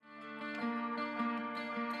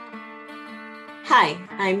Hi,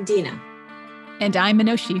 I'm Dina. And I'm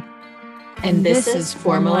Minoshi. And this is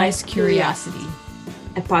Formalized Curiosity,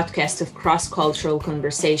 a podcast of cross-cultural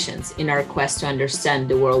conversations in our quest to understand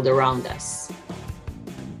the world around us.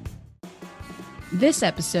 This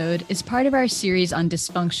episode is part of our series on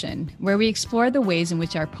dysfunction, where we explore the ways in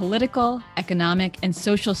which our political, economic, and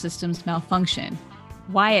social systems malfunction,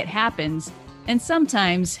 why it happens, and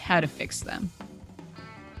sometimes how to fix them.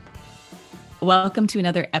 Welcome to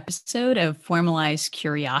another episode of Formalized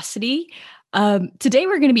Curiosity. Today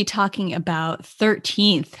we're going to be talking about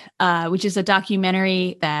 13th, which is a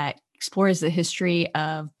documentary that explores the history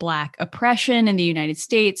of Black oppression in the United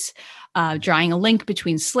States, drawing a link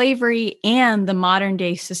between slavery and the modern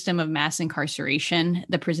day system of mass incarceration,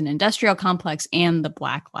 the prison industrial complex, and the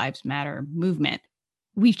Black Lives Matter movement.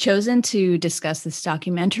 We've chosen to discuss this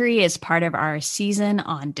documentary as part of our season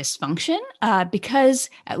on dysfunction because,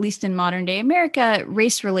 at least in modern day America,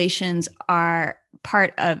 race relations are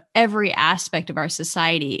part of every aspect of our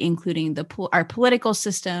society, including our political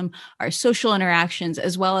system, our social interactions,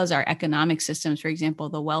 as well as our economic systems, for example,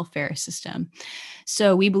 the welfare system.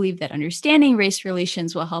 So we believe that understanding race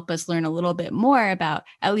relations will help us learn a little bit more about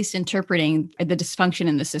at least interpreting the dysfunction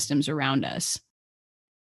in the systems around us.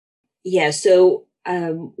 Yeah, so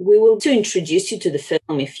we will to introduce you to the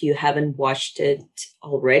film if you haven't watched it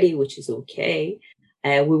already, which is okay.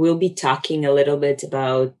 We will be talking a little bit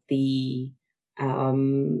about the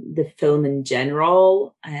film in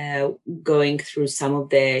general, going through some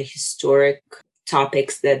of the historic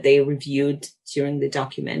topics that they reviewed during the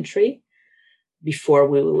documentary before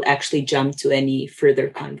we will actually jump to any further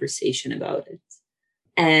conversation about it.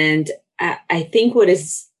 And I think what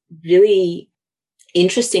is really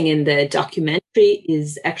interesting in the documentary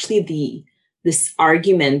is actually this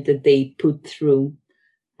argument that they put through.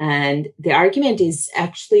 And the argument is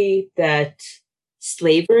actually that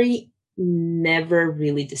slavery never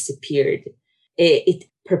really disappeared. It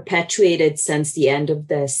perpetuated since the end of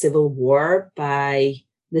the Civil War by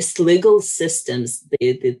this legal systems,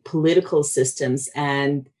 the political systems,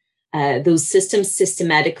 and those systems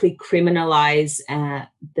systematically criminalize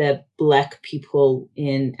the Black people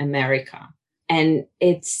in America. And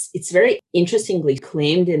it's very interestingly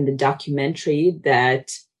claimed in the documentary that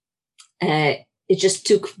it just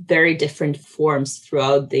took very different forms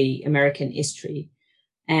throughout the American history,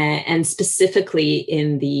 and specifically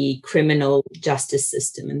in the criminal justice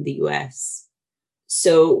system in the US.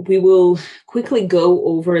 So we will quickly go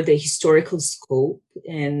over the historical scope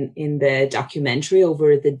in the documentary,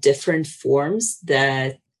 over the different forms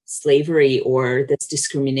that slavery or this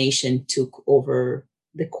discrimination took over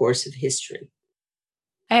the course of history.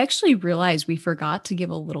 I actually realized we forgot to give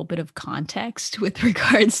a little bit of context with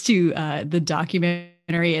regards to the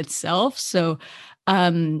documentary itself. So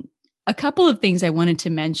a couple of things I wanted to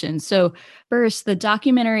mention. So first, the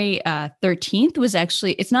documentary 13th was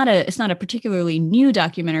actually, it's not a particularly new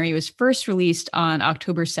documentary. It was first released on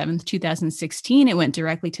October 7th, 2016. It went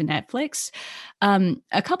directly to Netflix.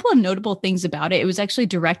 A couple of notable things about it. It was actually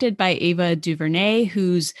directed by Ava DuVernay,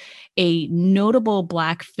 who's a notable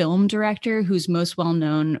Black film director who's most well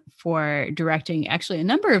known for directing actually a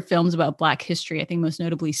number of films about Black history. I think most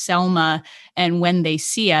notably Selma and When They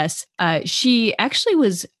See Us. She actually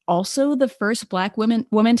was also the first Black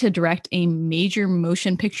woman to direct a major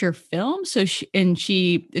motion picture film. So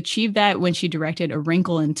she achieved that when she directed A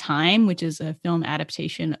Wrinkle in Time, which is a film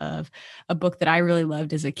adaptation of a book that I really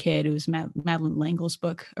loved as a kid. It was Madeleine L'Engle's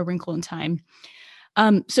book, A Wrinkle in Time.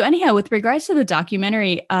 So anyhow, with regards to the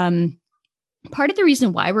documentary, part of the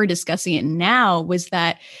reason why we're discussing it now is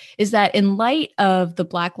that in light of the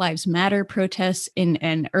Black Lives Matter protests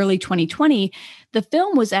in early 2020, the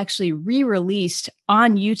film was actually re-released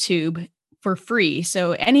on YouTube for free.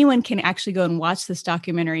 So anyone can actually go and watch this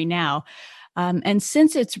documentary now. And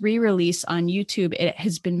since its re-release on YouTube, it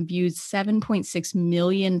has been viewed 7.6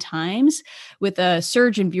 million times, with a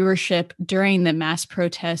surge in viewership during the mass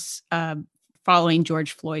protests following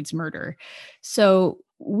George Floyd's murder. So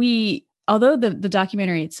although the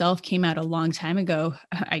documentary itself came out a long time ago,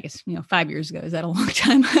 I guess, 5 years ago, is that a long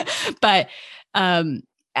time? But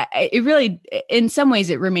it really, in some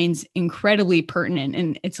ways, it remains incredibly pertinent.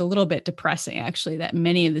 And it's a little bit depressing, actually, that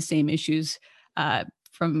many of the same issues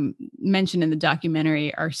from mentioned in the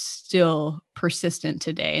documentary are still persistent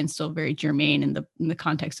today and still very germane in the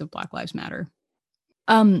context of Black Lives Matter.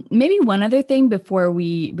 Maybe one other thing before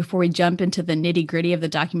we jump into the nitty-gritty of the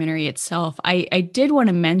documentary itself, I did want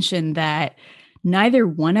to mention that neither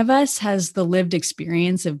one of us has the lived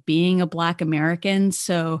experience of being a Black American.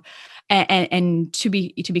 So And to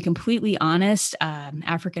be completely honest,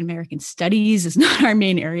 African American studies is not our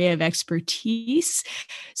main area of expertise.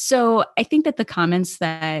 So I think that the comments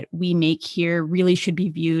that we make here really should be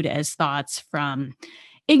viewed as thoughts from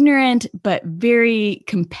ignorant but very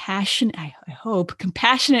compassionate, I hope,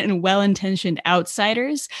 compassionate and well-intentioned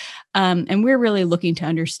outsiders. And we're really looking to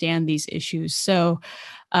understand these issues. So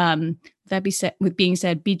with being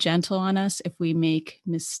said, be gentle on us if we make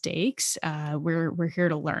mistakes. We're here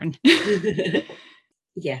to learn.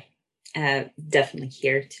 Yeah, definitely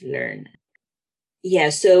here to learn.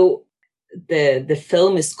 Yeah, so the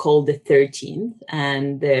film is called The 13th,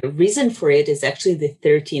 and the reason for it is actually the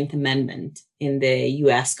 13th Amendment in the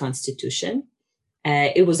US Constitution.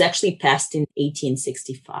 It was actually passed in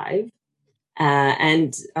 1865.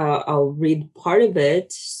 And I'll read part of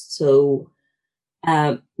it. So,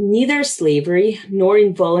 neither slavery nor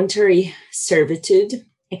involuntary servitude,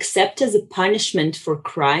 except as a punishment for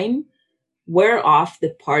crime, whereof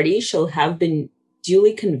the party shall have been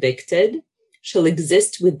duly convicted, shall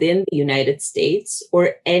exist within the United States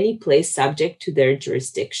or any place subject to their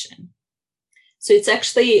jurisdiction. So it's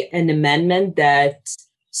actually an amendment that's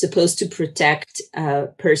supposed to protect a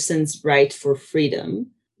person's right for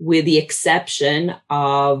freedom, with the exception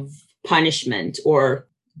of punishment or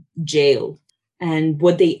jail. And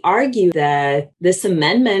what they argue that this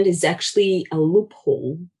amendment is actually a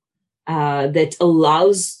loophole that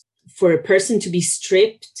allows for a person to be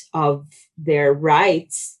stripped of their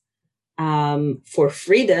rights for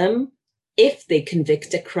freedom if they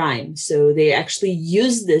convict a crime. So they actually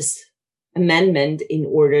use this amendment in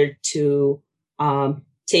order to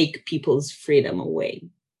take people's freedom away.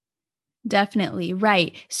 Definitely.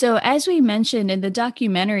 Right. So, as we mentioned in the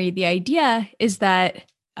documentary, the idea is that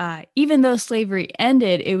even though slavery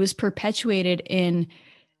ended, it was perpetuated in,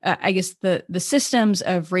 I guess, the systems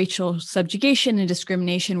of racial subjugation and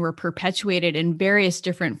discrimination were perpetuated in various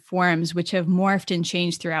different forms, which have morphed and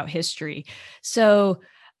changed throughout history. So,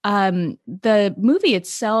 the movie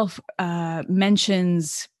itself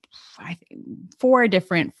mentions, I think, 4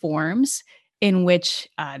 different forms in which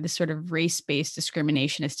this sort of race-based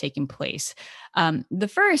discrimination is taking place. The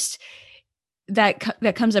first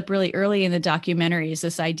that comes up really early in the documentary is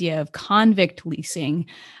this idea of convict leasing,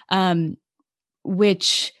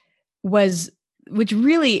 which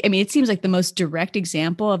really, I mean, it seems like the most direct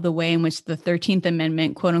example of the way in which the 13th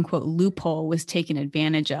Amendment, quote unquote, loophole was taken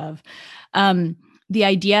advantage of. The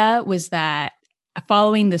idea was that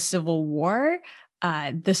following the Civil War,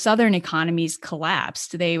 the Southern economies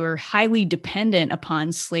collapsed. They were highly dependent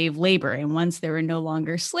upon slave labor. And once there were no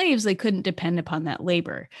longer slaves, they couldn't depend upon that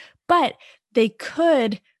labor. But they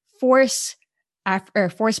could force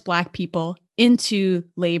Black people into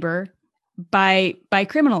labor by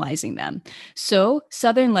criminalizing them. So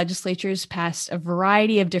Southern legislatures passed a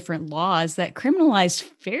variety of different laws that criminalized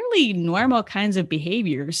fairly normal kinds of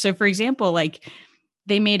behaviors. So, for example, like,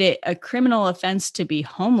 they made it a criminal offense to be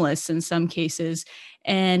homeless in some cases.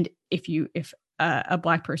 And if a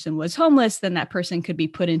Black person was homeless, then that person could be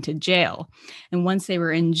put into jail. And once they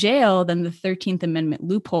were in jail, then the 13th Amendment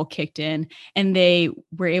loophole kicked in and they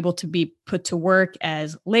were able to be put to work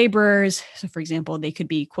as laborers. So, for example, they could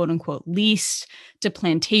be, quote unquote, leased to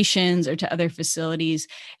plantations or to other facilities.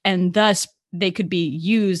 And thus, they could be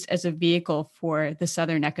used as a vehicle for the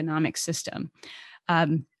Southern economic system.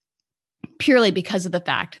 Purely because of the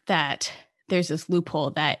fact that there's this loophole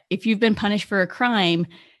that if you've been punished for a crime,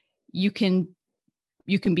 you can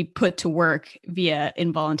be put to work via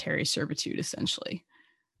involuntary servitude, essentially.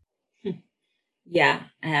 Yeah.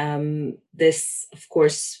 This, of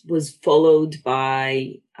course, was followed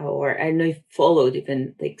by, or I don't know if followed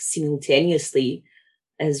even like simultaneously,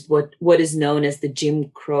 as what is known as the Jim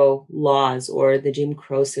Crow laws or the Jim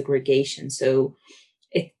Crow segregation. So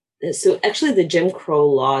actually the Jim Crow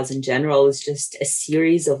laws in general is just a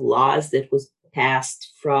series of laws that was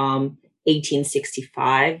passed from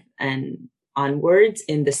 1865 and onwards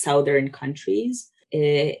in the Southern countries.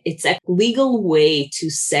 It's a legal way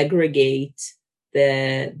to segregate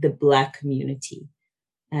the Black community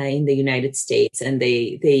in the United States. And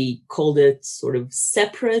they called it sort of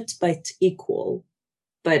separate but equal,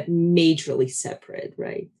 but majorly separate,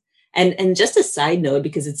 right? And just a side note,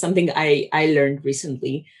 because it's something I learned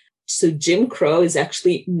recently. So Jim Crow is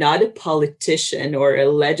actually not a politician or a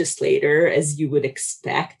legislator as you would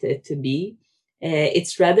expect it to be.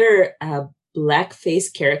 It's rather a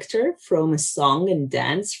blackface character from a song and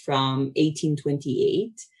dance from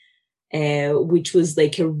 1828, which was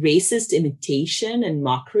like a racist imitation and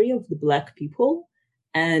mockery of the Black people.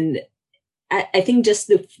 And I think just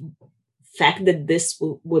the fact that this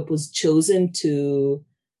what was chosen to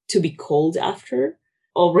be called after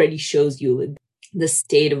already shows you the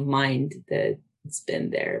state of mind that's been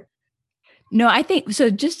there. No, I think so.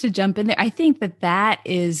 Just to jump in there, I think that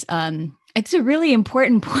is it's a really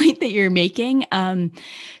important point that you're making.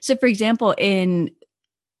 So, for example, in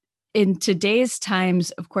today's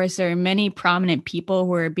times, of course, there are many prominent people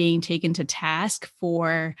who are being taken to task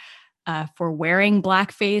for wearing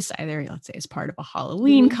blackface, either let's say as part of a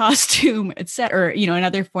Halloween costume, et cetera, or, in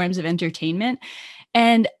other forms of entertainment.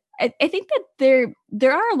 And I think that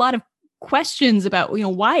there are a lot of questions about,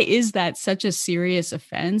 why is that such a serious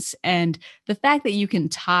offense? And the fact that you can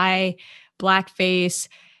tie blackface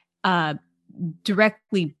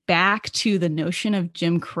directly back to the notion of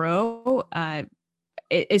Jim Crow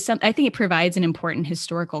is something. I think it provides an important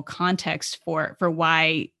historical context for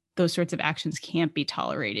why those sorts of actions can't be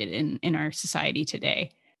tolerated in our society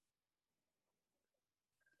today.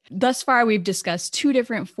 Thus far, we've discussed two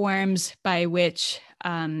different forms by which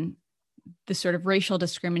the sort of racial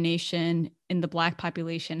discrimination in the Black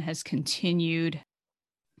population has continued.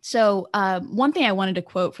 So one thing I wanted to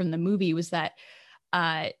quote from the movie was that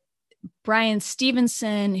Brian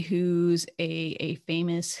Stevenson, who's a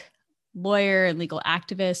famous lawyer and legal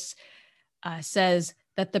activist, says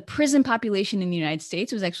that the prison population in the United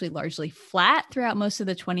States was actually largely flat throughout most of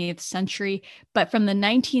the 20th century. But from the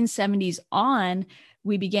 1970s on,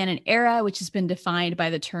 we began an era which has been defined by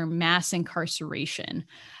the term mass incarceration.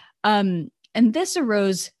 And this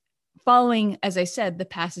arose following, as I said, the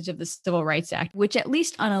passage of the Civil Rights Act, which at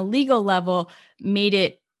least on a legal level made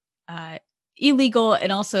it illegal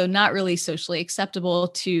and also not really socially acceptable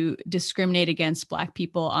to discriminate against Black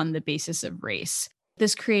people on the basis of race.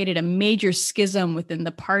 This created a major schism within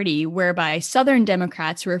the party, whereby Southern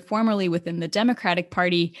Democrats, who were formerly within the Democratic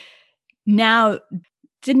Party, now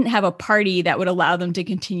didn't have a party that would allow them to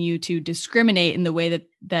continue to discriminate in the way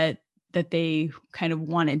that they kind of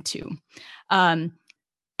wanted to. And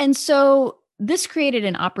so this created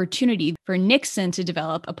an opportunity for Nixon to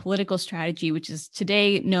develop a political strategy, which is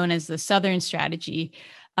today known as the Southern Strategy,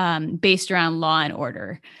 based around law and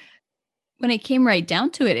order. When it came right down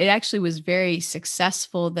to it, it actually was very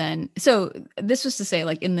successful then. So this was to say,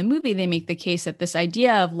 like in the movie, they make the case that this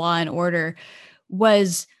idea of law and order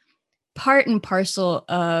was part and parcel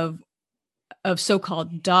of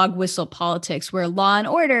so-called dog whistle politics, where law and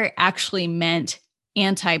order actually meant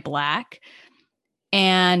anti-Black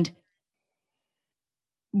and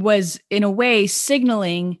was in a way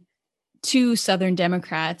signaling to Southern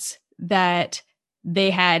Democrats that they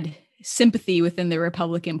had sympathy within the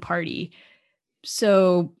Republican Party.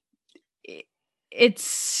 So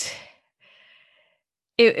this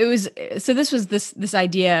was this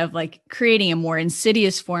idea of like creating a more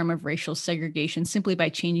insidious form of racial segregation simply by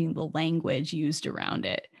changing the language used around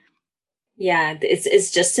it. Yeah,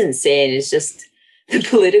 it's just insane. It's just the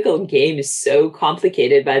political game is so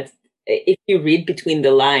complicated, but if you read between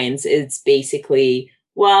the lines, it's basically,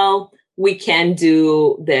 well, we can't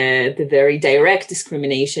do the very direct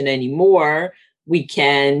discrimination anymore. We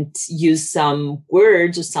can't use some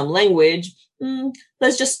words or some language.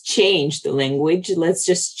 Let's just change the language. Let's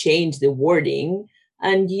just change the wording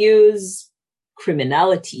and use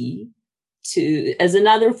criminality as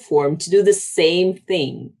another form to do the same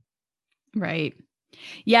thing. Right.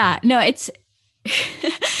 Yeah. No, it's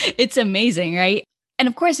it's amazing, right? And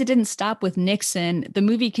of course, it didn't stop with Nixon. The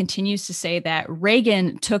movie continues to say that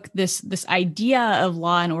Reagan took this idea of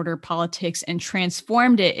law and order politics and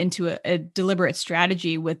transformed it into a deliberate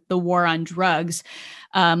strategy with the war on drugs,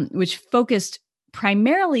 which focused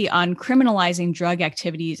primarily on criminalizing drug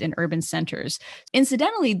activities in urban centers.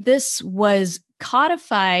 Incidentally, this was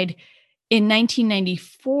codified in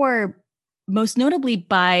 1994, most notably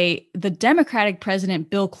by the Democratic president,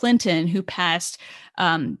 Bill Clinton, who passed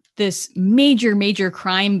this major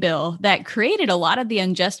crime bill that created a lot of the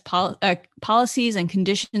unjust policies and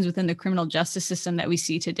conditions within the criminal justice system that we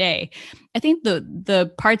see today. I think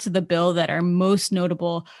the parts of the bill that are most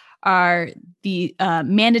notable are the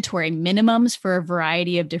mandatory minimums for a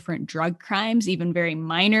variety of different drug crimes, even very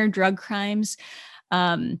minor drug crimes,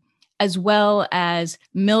 as well as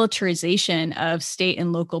militarization of state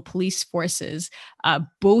and local police forces,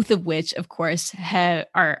 both of which, of course,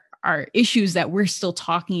 are issues that we're still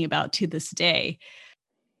talking about to this day.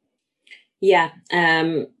 Yeah.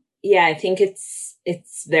 I think it's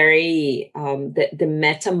very the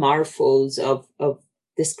metamorphose of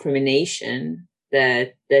discrimination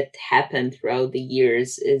that happened throughout the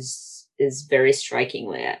years is very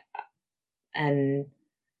striking.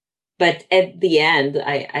 But at the end,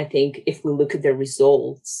 I think if we look at the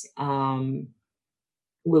results, we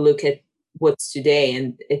look at what's today,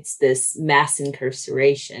 and it's this mass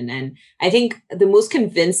incarceration. And I think the most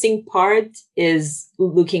convincing part is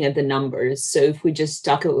looking at the numbers. So if we just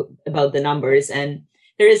talk about the numbers, and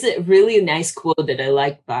there is a really nice quote that I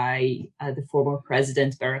like by the former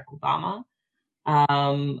president Barack Obama,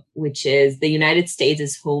 which is the United States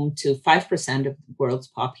is home to 5% of the world's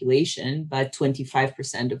population, but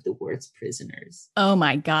 25% of the world's prisoners. Oh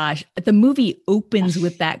my gosh. The movie opens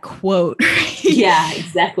with that quote. Right? Yeah,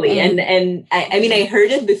 exactly. And I mean, I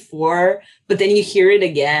heard it before, but then you hear it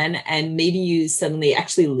again, and maybe you suddenly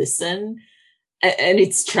actually listen, and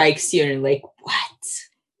it strikes you, and you're like, what?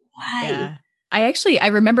 Why? Yeah. I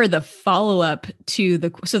remember the follow-up to the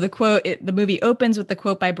quote, the movie opens with the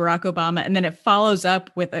quote by Barack Obama, and then it follows up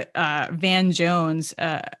with Van Jones,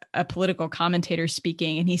 a political commentator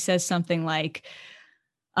speaking, and he says something like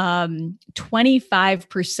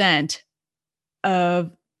 25%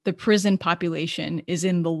 of the prison population is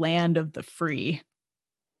in the land of the free.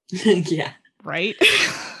 Yeah. Right?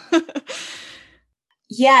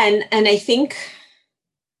 Yeah, and I think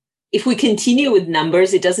if we continue with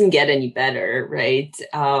numbers, it doesn't get any better, right?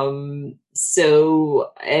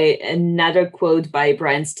 So another quote by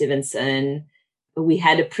Brian Stevenson: we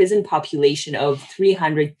had a prison population of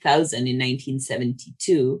 300,000 in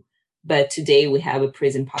 1972, but today we have a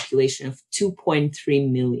prison population of 2.3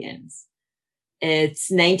 million. It's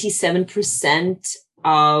 97%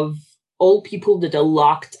 of all people that are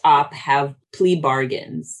locked up have plea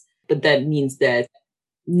bargains, but that means that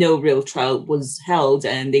no real trial was held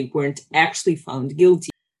and they weren't actually found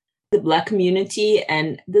guilty. The Black community,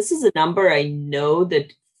 and this is a number I know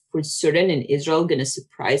that for certain in Israel going to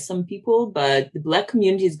surprise some people, but the Black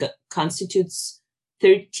community constitutes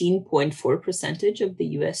 13.4% of the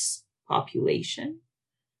US population.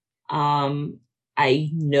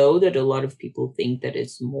 I know that a lot of people think that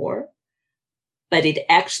it's more, but it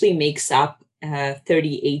actually makes up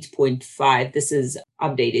 38.5. This is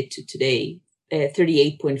updated to today.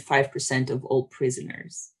 38.5% of all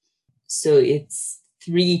prisoners. So it's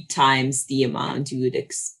 3 times the amount you would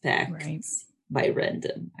expect by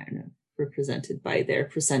random, I don't know, represented by their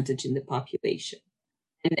percentage in the population.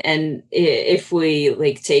 And if we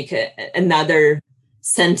like take another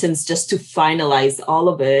sentence just to finalize all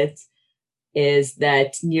of it, is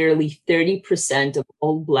that nearly 30% of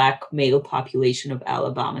all Black male population of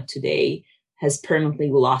Alabama today has permanently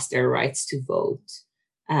lost their rights to vote.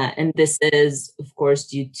 And this is, of course,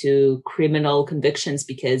 due to criminal convictions,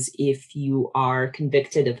 because if you are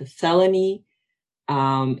convicted of a felony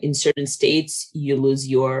in certain states, you lose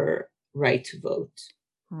your right to vote.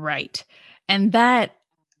 Right. And that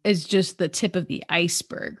is just the tip of the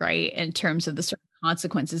iceberg, right? In terms of the sort of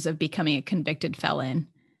consequences of becoming a convicted felon.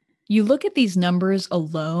 You look at these numbers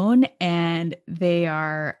alone and they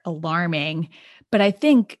are alarming. But I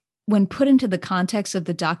think when put into the context of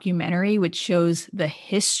the documentary, which shows the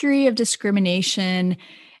history of discrimination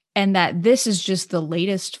and that this is just the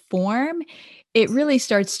latest form, it really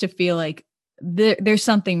starts to feel like there's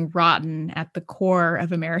something rotten at the core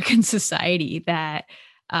of American society that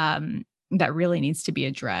that really needs to be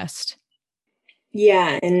addressed.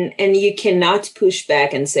 Yeah, and you cannot push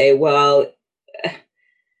back and say, well,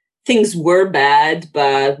 things were bad,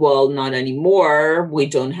 but well, not anymore. We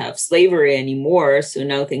don't have slavery anymore, so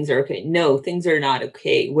now things are okay. No, things are not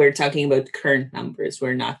okay. We're talking about current numbers.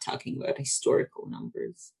 We're not talking about historical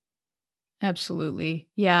numbers. Absolutely.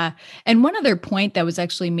 Yeah. And one other point that was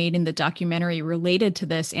actually made in the documentary related to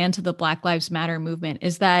this and to the Black Lives Matter movement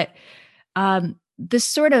is that this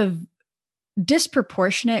sort of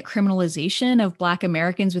disproportionate criminalization of Black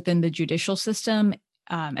Americans within the judicial system,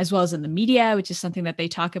 as well as in the media, which is something that they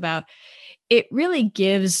talk about, it really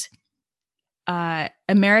gives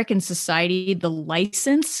American society the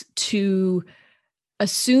license to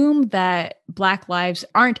assume that Black lives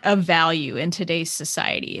aren't of value in today's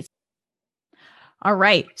society. All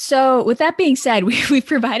right. So with that being said, we've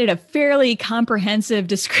provided a fairly comprehensive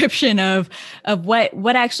description of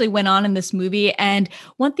what actually went on in this movie. And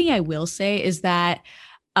one thing I will say is that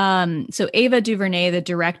so Ava DuVernay, the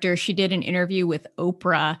director, she did an interview with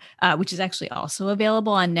Oprah, which is actually also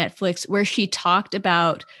available on Netflix, where she talked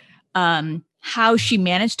about how she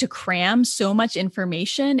managed to cram so much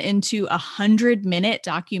information into a 100-minute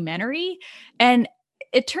documentary. And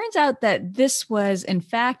it turns out that this was, in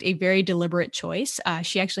fact, a very deliberate choice.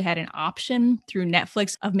 She actually had an option through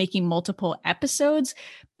Netflix of making multiple episodes.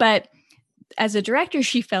 But as a director,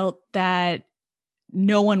 she felt that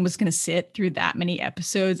no one was going to sit through that many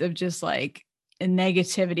episodes of just like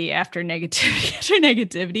negativity after negativity after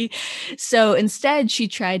negativity. So instead, she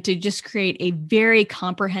tried to just create a very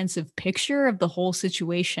comprehensive picture of the whole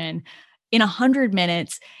situation in 100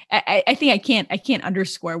 minutes. I think I can't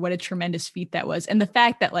underscore what a tremendous feat that was. And the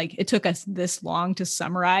fact that like it took us this long to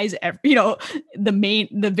summarize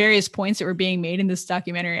the various points that were being made in this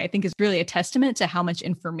documentary, I think is really a testament to how much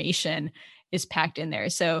information is packed in there.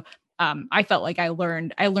 So I felt like I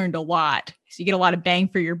learned a lot. So you get a lot of bang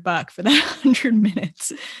for your buck for that 100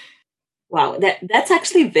 minutes. Wow, that's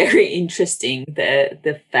actually very interesting.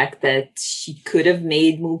 The fact that she could have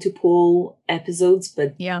made multiple episodes,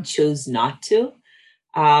 but chose not to.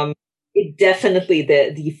 It definitely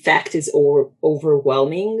the effect is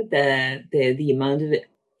overwhelming. The amount of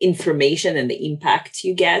information and the impact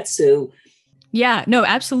you get. So yeah, no,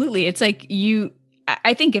 absolutely. It's like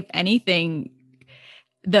I think if anything,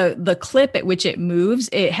 the clip at which it moves,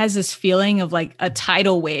 it has this feeling of like a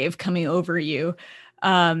tidal wave coming over you.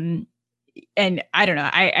 And I don't know,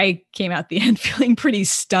 I came out the end feeling pretty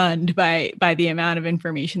stunned by the amount of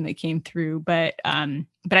information that came through. But I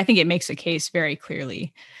think it makes a case very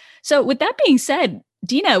clearly. So with that being said,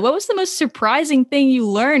 Dina, what was the most surprising thing you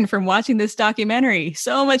learned from watching this documentary?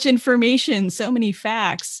 So much information, so many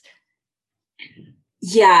facts.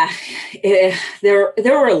 Yeah, there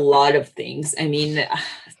were a lot of things. I mean,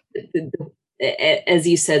 as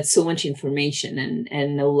you said, so much information,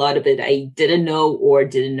 and a lot of it I didn't know or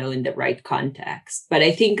didn't know in the right context. But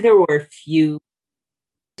I think there were a few.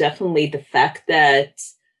 Definitely, the fact that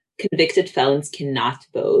convicted felons cannot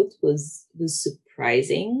vote was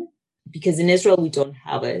surprising, because in Israel we don't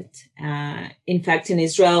have it. In fact, in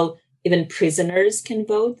Israel, even prisoners can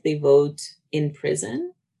vote. They vote in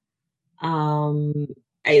prison.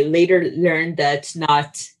 I later learned that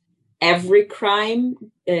not every crime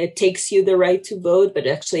takes you the right to vote, but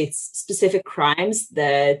actually it's specific crimes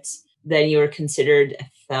that then you're considered a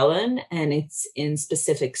felon, and it's in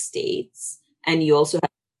specific states. And you also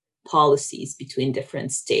have policies between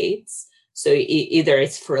different states. So either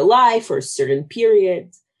it's for life or a certain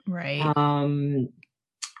period. Right.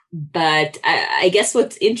 But I guess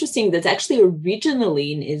what's interesting, that actually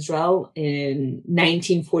originally in Israel in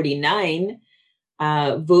 1949,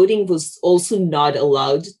 voting was also not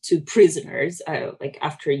allowed to prisoners. Like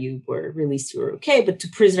after you were released, you were okay, but to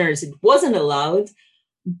prisoners it wasn't allowed.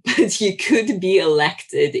 But you could be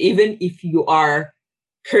elected even if you are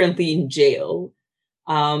currently in jail.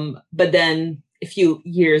 But then a few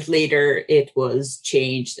years later, it was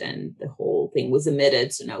changed and the whole thing was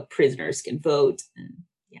omitted. So now prisoners can vote. And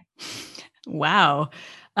yeah. Wow.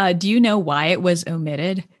 Do you know why it was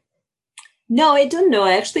omitted? No, I don't know.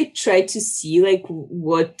 I actually tried to see like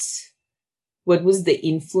what was the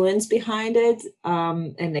influence behind it,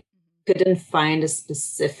 and I couldn't find a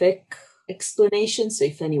specific explanation. So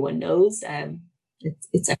if anyone knows,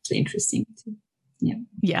 it's actually interesting too.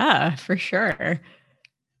 Yeah, for sure.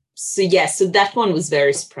 So so that one was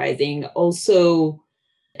very surprising. Also,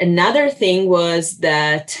 another thing was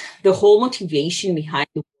that the whole motivation behind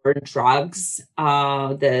the war on drugs,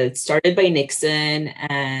 that started by Nixon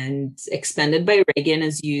and expanded by Reagan,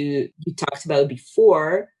 as you talked about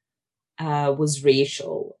before, was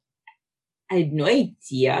racial. I had no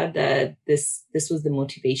idea that this was the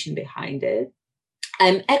motivation behind it.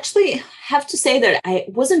 I actually have to say that I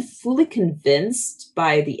wasn't fully convinced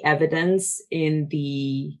by the evidence in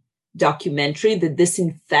the documentary that this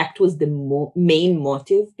in fact was the main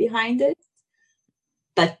motive behind it.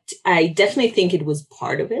 But I definitely think it was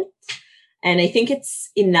part of it. And I think it's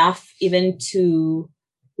enough even to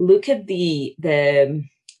look at the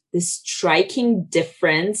striking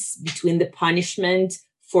difference between the punishment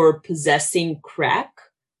for possessing crack,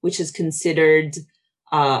 which is considered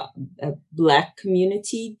a Black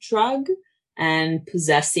community drug, and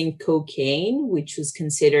possessing cocaine, which was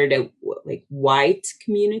considered a white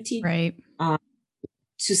community. Right.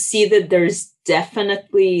 To see that there's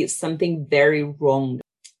definitely something very wrong.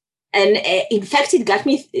 And in fact, it got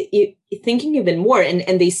me thinking even more.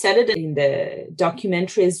 And they said it in the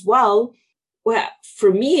documentary as well. Well,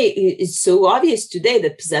 for me, it's so obvious today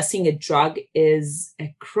that possessing a drug is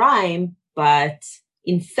a crime. But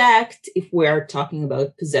in fact, if we're talking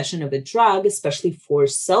about possession of a drug, especially for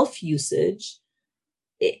self-usage,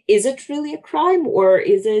 is it really a crime or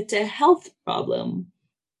is it a health problem?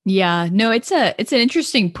 Yeah, no, it's an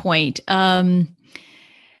interesting point.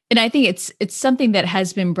 And I think it's something that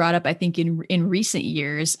has been brought up, I think, in recent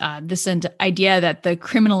years. This idea that the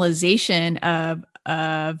criminalization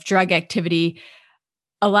of drug activity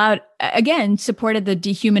supported the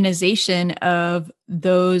dehumanization of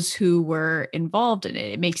those who were involved in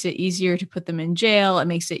it. It makes it easier to put them in jail. It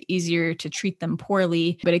makes it easier to treat them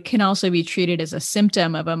poorly, but it can also be treated as a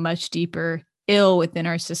symptom of a much deeper ill within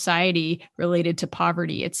our society related to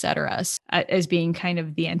poverty, et cetera, as being kind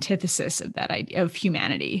of the antithesis of that idea of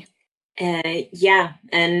humanity. Yeah,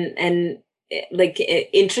 and like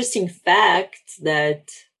interesting fact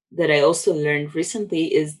that I also learned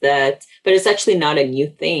recently is that, but it's actually not a new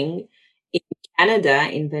thing. In Canada,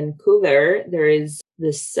 in Vancouver, there is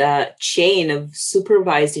this chain of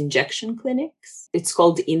supervised injection clinics. It's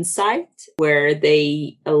called Insight, where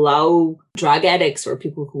they allow drug addicts or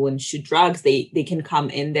people who want to shoot drugs. They can come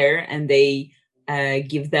in there and they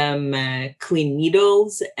give them clean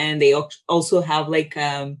needles, and they also have like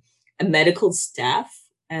a medical staff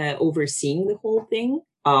overseeing the whole thing.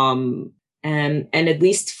 And at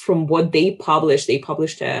least from what they published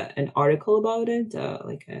an article about it,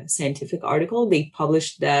 like a scientific article. They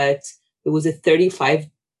published that there was a 35%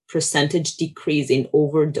 decrease in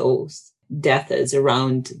overdose deaths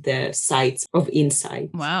around the sites of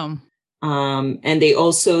Insight. Wow. And they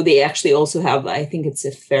actually also have, I think it's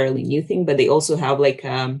a fairly new thing, but they also have like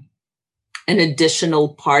an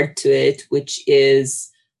additional part to it, which is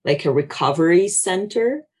like a recovery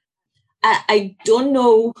center. I don't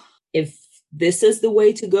know if this is the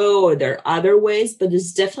way to go or there are other ways, but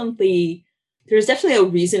there's definitely a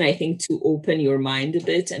reason, I think, to open your mind a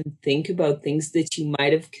bit and think about things that you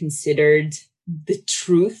might have considered the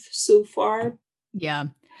truth so far. Yeah.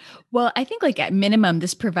 Well, I think like at minimum,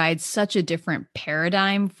 this provides such a different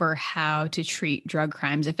paradigm for how to treat drug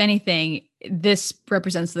crimes. If anything, this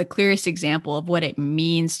represents the clearest example of what it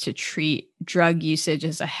means to treat drug usage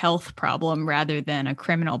as a health problem rather than a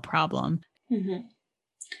criminal problem. Mm-hmm.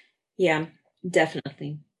 Yeah,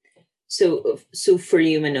 definitely. So for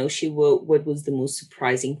you, Manoshi, what was the most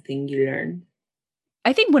surprising thing you learned?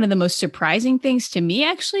 I think one of the most surprising things to me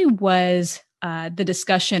actually was the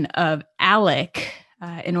discussion of ALEC,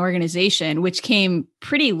 an organization, which came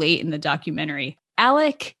pretty late in the documentary.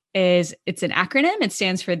 ALEC it's an acronym. It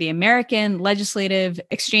stands for the American Legislative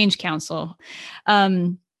Exchange Council.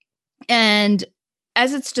 And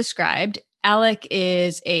as it's described, ALEC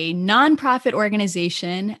is a nonprofit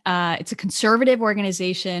organization. It's a conservative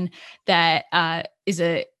organization that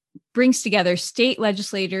brings together state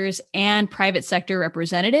legislators and private sector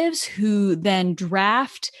representatives who then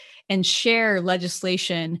draft and share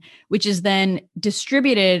legislation, which is then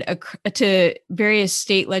distributed to various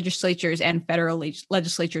state legislatures and federal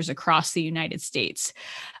legislatures across the United States.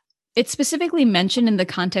 It's specifically mentioned in the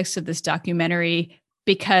context of this documentary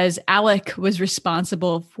because ALEC was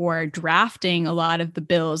responsible for drafting a lot of the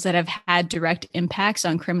bills that have had direct impacts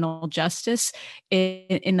on criminal justice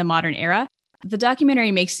in the modern era. The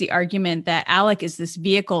documentary makes the argument that ALEC is this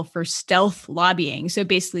vehicle for stealth lobbying. So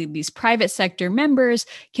basically, these private sector members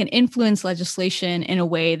can influence legislation in a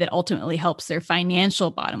way that ultimately helps their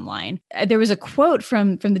financial bottom line. There was a quote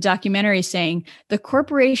from the documentary saying, the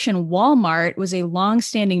corporation Walmart was a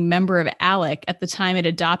longstanding member of ALEC at the time it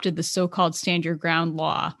adopted the so-called Stand Your Ground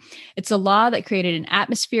law. It's a law that created an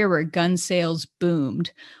atmosphere where gun sales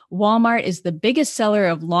boomed. Walmart is the biggest seller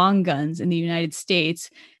of long guns in the United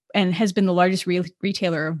States and has been the largest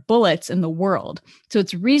retailer of bullets in the world. So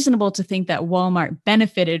it's reasonable to think that Walmart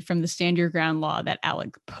benefited from the Stand Your Ground law that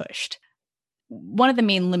ALEC pushed. One of the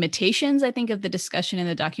main limitations, I think, of the discussion in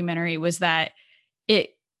the documentary was that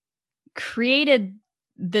it created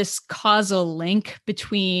this causal link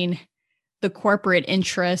between the corporate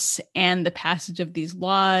interests and the passage of these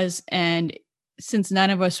laws. And since none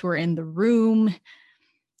of us were in the room,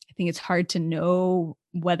 I think it's hard to know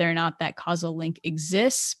whether or not that causal link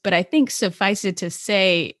exists. But I think suffice it to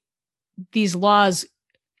say, these laws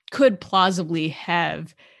could plausibly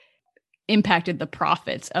have impacted the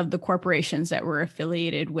profits of the corporations that were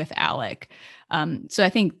affiliated with ALEC. So I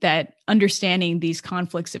think that understanding these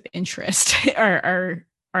conflicts of interest are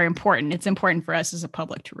important. It's important for us as a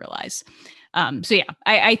public to realize.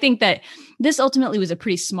 I think that this ultimately was a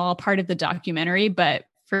pretty small part of the documentary, but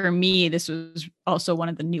for me, this was also one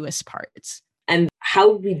of the newest parts. And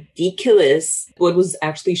how ridiculous what was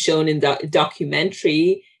actually shown in the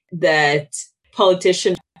documentary, that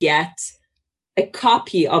politicians get a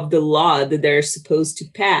copy of the law that they're supposed to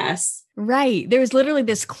pass. Right. There was literally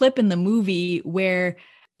this clip in the movie where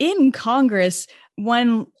in Congress,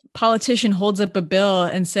 one politician holds up a bill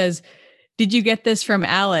and says, "Did you get this from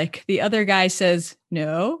ALEC?" The other guy says,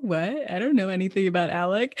 "No, what? I don't know anything about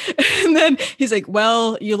ALEC." And then he's like,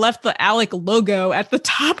 "Well, you left the ALEC logo at the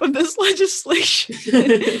top of this legislation."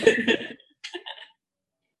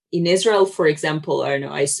 In Israel, for example, I don't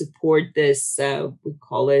know, I support this, we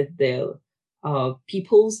call it the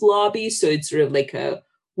people's lobby. So it's sort of like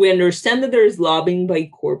we understand that there is lobbying by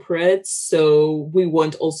corporates. So we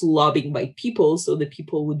want also lobbying by people. So the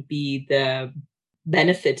people would be the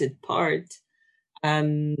benefited part.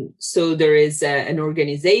 So there is an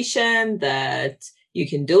organization that you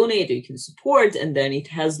can donate or you can support, and then it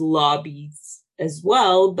has lobbies as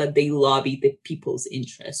well, but they lobby the people's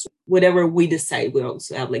interests. Whatever we decide, we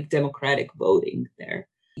also have like democratic voting there.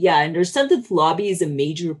 Yeah, I understand that lobby is a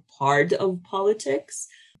major part of politics,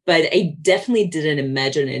 but I definitely didn't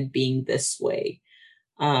imagine it being this way.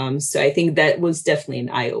 So I think that was definitely an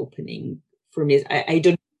eye-opening for me. I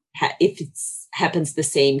don't if it happens the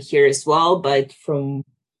same here as well, but from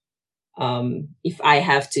if I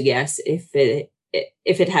have to guess, if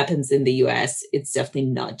it happens in the US, it's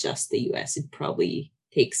definitely not just the US. It probably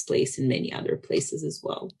takes place in many other places as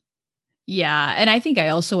well. Yeah. And I think I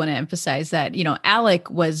also want to emphasize that,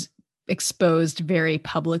 Alec was exposed very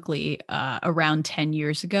publicly around 10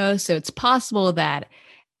 years ago. So it's possible that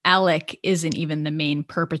Alec isn't even the main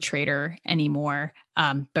perpetrator anymore,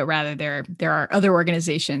 but rather there are other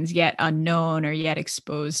organizations yet unknown or yet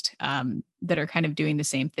exposed that are kind of doing the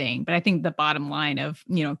same thing. But I think the bottom line of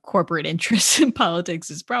corporate interests in politics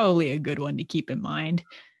is probably a good one to keep in mind.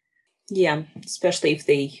 Yeah, especially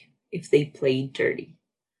if they play dirty.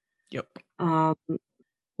 Yep.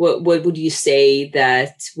 What would you say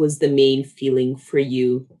that was the main feeling for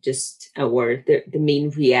you, just or the main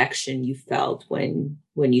reaction you felt when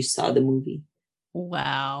you saw the movie?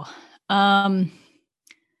 Wow. I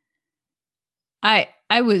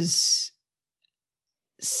was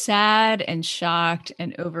sad and shocked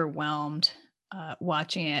and overwhelmed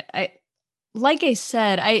watching it. Like I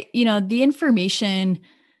said, the information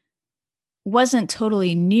wasn't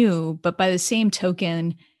totally new, but by the same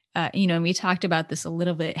token, we talked about this a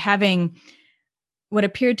little bit, having what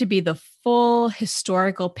appeared to be the full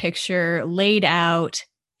historical picture laid out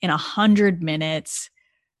in 100 minutes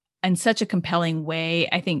in such a compelling way,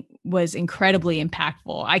 I think was incredibly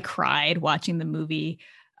impactful. I cried watching the movie.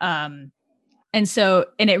 And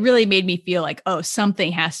it really made me feel like, oh,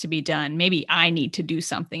 something has to be done. Maybe I need to do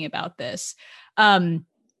something about this.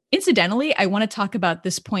 Incidentally, I want to talk about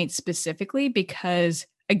this point specifically because,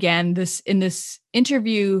 again, in this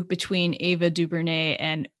interview between Ava DuVernay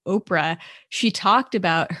and Oprah, she talked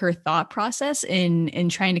about her thought process in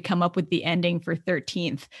trying to come up with the ending for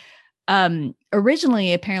 13th.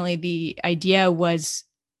 Originally, apparently, the idea was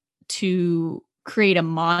to create a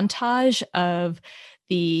montage of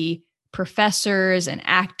the professors and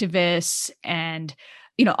activists and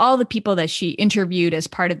all the people that she interviewed as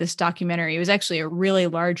part of this documentary. It was actually a really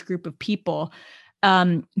large group of people,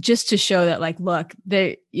 just to show that, like, look,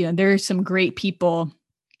 there are some great people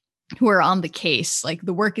who are on the case. Like,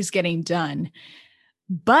 the work is getting done.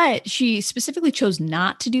 But she specifically chose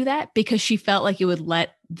not to do that because she felt like it would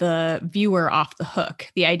let the viewer off the hook.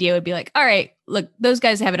 The idea would be like, all right, look, those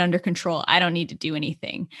guys have it under control. I don't need to do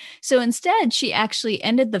anything. So instead, she actually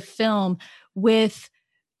ended the film with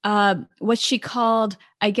what she called,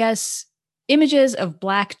 I guess, images of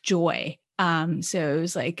Black joy. So it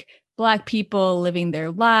was like Black people living their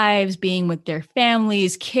lives, being with their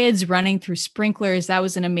families, kids running through sprinklers. That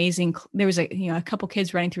was an amazing. There was a couple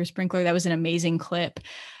kids running through a sprinkler. That was an amazing clip.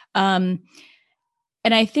 And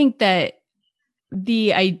I think that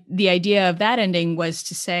the idea of that ending was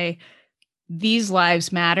to say these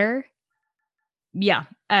lives matter. Yeah,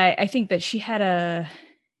 I think that she had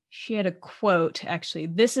a quote, actually.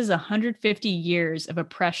 This is 150 years of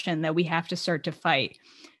oppression that we have to start to fight.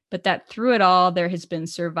 But that through it all, there has been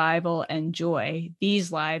survival and joy.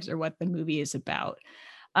 These lives are what the movie is about.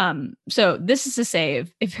 So this is to say,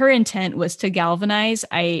 if her intent was to galvanize,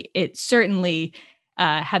 it certainly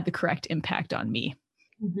had the correct impact on me.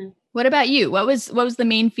 Mm-hmm. What about you? What was the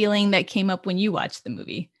main feeling that came up when you watched the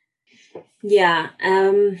movie? Yeah,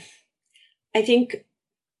 I think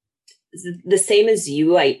the same as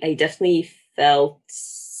you. I definitely felt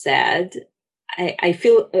sad. I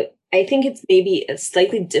feel. I think it's maybe a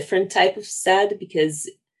slightly different type of sad because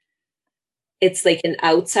it's like an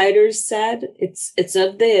outsider's sad. It's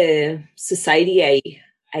not the society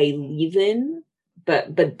I live in,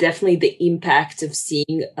 but definitely the impact of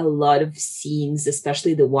seeing a lot of scenes,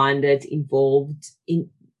 especially the one that involved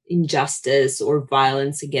injustice or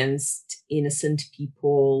violence against innocent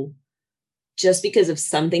people, just because of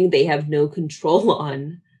something they have no control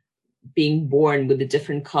on, being born with a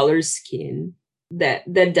different color skin.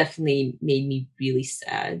 That definitely made me really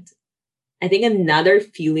sad. I think another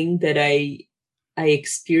feeling that I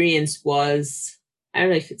experienced was, I don't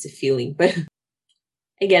know if it's a feeling, but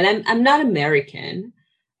again, I'm not American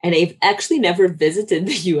and I've actually never visited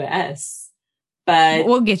the US. But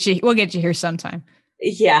we'll get you here sometime.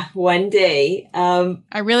 Yeah, one day.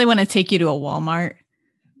 I really want to take you to a Walmart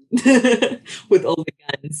with all the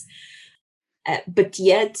guns. But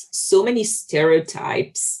yet so many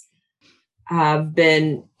stereotypes have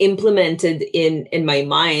been implemented in my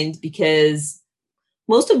mind because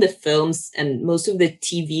most of the films and most of the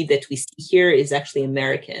TV that we see here is actually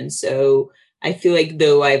American. So I feel like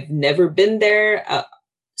though I've never been there,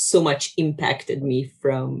 so much impacted me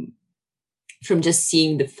from just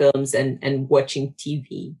seeing the films and watching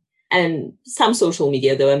TV and some social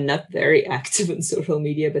media, though I'm not very active on social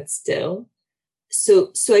media, but still.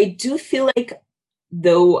 So I do feel like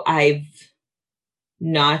though I've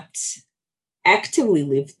not actively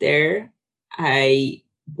lived there, I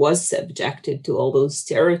was subjected to all those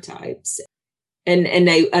stereotypes. And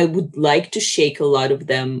I would like to shake a lot of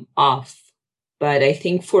them off. But I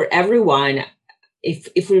think for everyone,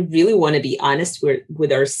 if we really want to be honest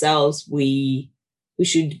with ourselves, we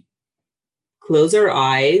should close our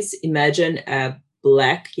eyes, imagine a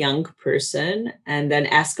Black young person, and then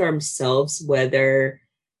ask ourselves whether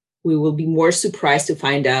we will be more surprised to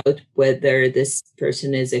find out whether this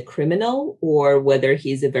person is a criminal or whether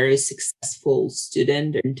he's a very successful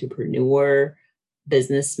student, entrepreneur,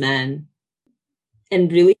 businessman.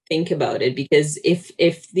 And really think about it, because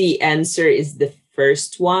if the answer is the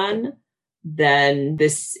first one, then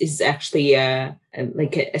this is actually a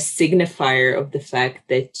signifier of the fact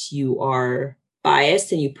that you are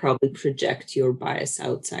biased and you probably project your bias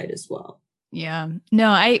outside as well. Yeah.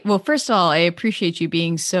 No, well, first of all, I appreciate you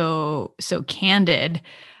being so candid.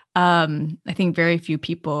 I think very few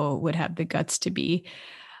people would have the guts to be.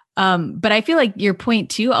 But I feel like your point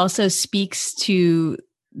too also speaks to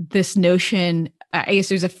this notion. I guess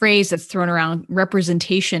there's a phrase that's thrown around: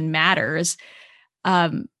 representation matters.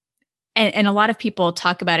 And a lot of people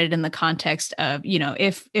talk about it in the context of,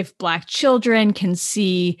 if Black children can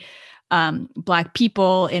see Black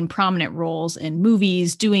people in prominent roles in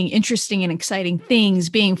movies, doing interesting and exciting things,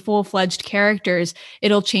 being full-fledged characters,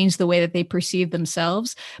 it'll change the way that they perceive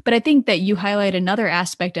themselves. But I think that you highlight another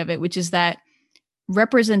aspect of it, which is that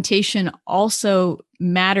representation also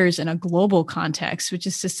matters in a global context, which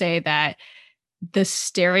is to say that the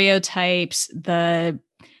stereotypes, the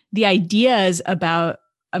ideas about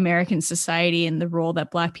American society and the role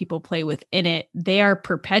that Black people play within it, they are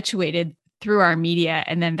perpetuated through our media,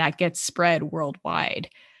 and then that gets spread worldwide.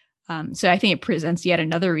 So I think it presents yet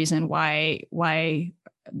another reason why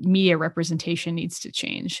media representation needs to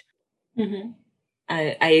change. Mm-hmm.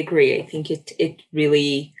 I agree. I think it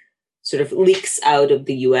really sort of leaks out of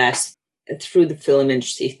the US through the film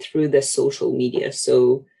industry, through the social media.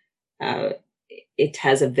 So it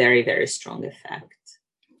has a very, very strong effect.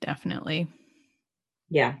 Definitely.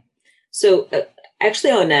 Yeah. So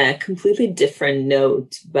actually on a completely different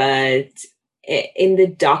note, but in the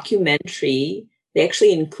documentary, they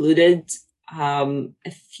actually included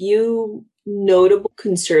a few notable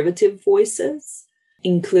conservative voices,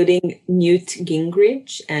 including Newt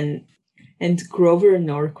Gingrich and Grover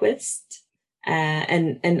Norquist,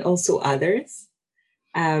 and also others.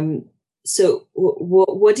 So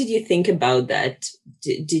what did you think about that?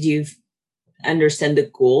 Did you understand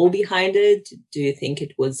the goal behind it? Do you think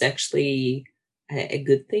it was actually a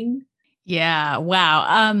good thing? Yeah. Wow.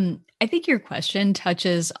 I think your question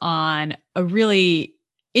touches on a really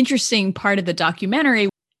interesting part of the documentary.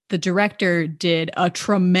 The director did a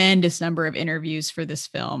tremendous number of interviews for this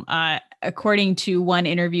film. According to one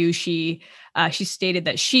interview, she stated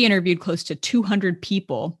that she interviewed close to 200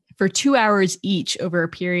 people for 2 hours each over a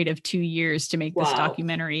period of 2 years to make this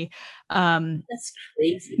documentary. That's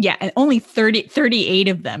crazy. Yeah, and only 38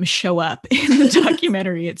 of them show up in the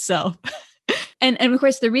documentary itself. And of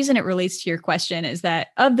course, the reason it relates to your question is that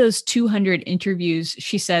of those 200 interviews,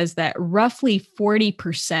 she says that roughly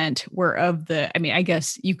 40% were of the, I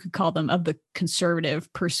guess you could call them of the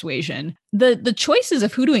conservative persuasion. The choices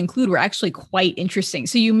of who to include were actually quite interesting.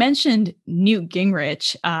 So you mentioned Newt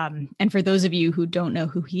Gingrich. And for those of you who don't know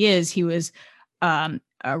who he was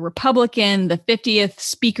a Republican, the 50th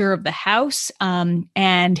Speaker of the House.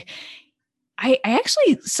 And I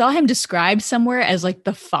actually saw him described somewhere as like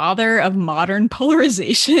the father of modern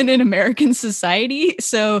polarization in American society.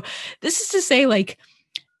 So this is to say, like,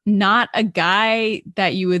 not a guy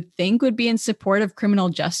that you would think would be in support of criminal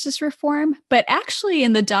justice reform, but actually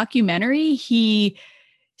in the documentary, he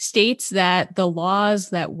states that the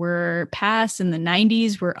laws that were passed in the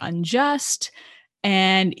 90s were unjust.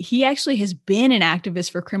 And he actually has been an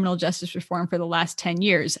activist for criminal justice reform for the last 10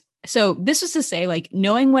 years. So this was to say, like,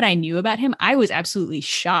 knowing what I knew about him, I was absolutely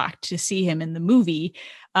shocked to see him in the movie.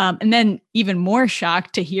 And then even more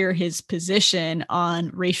shocked to hear his position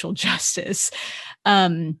on racial justice.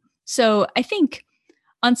 So I think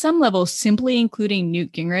on some level, simply including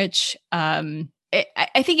Newt Gingrich,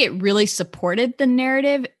 I think it really supported the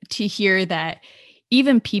narrative to hear that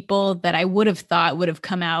even people that I would have thought would have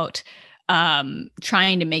come out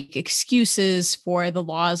trying to make excuses for the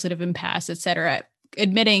laws that have been passed, et cetera,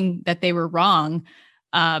 admitting that they were wrong,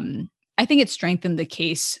 I think it strengthened the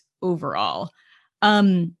case overall.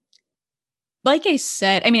 Like I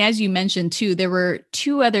said, I mean, as you mentioned too, there were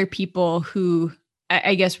two other people who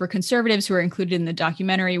I guess were conservatives who were included in the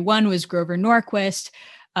documentary. One was Grover Norquist.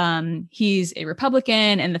 He's a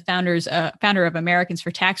Republican and the founder of Americans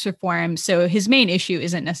for Tax Reform. So his main issue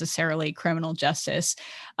isn't necessarily criminal justice.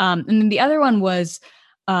 And then the other one was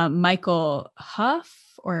Michael Huff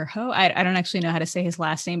or Ho. I don't actually know how to say his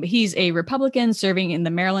last name, but he's a Republican serving in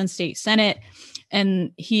the Maryland State Senate.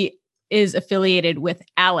 And he is affiliated with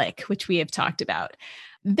ALEC, which we have talked about.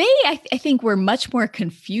 They, I think, were much more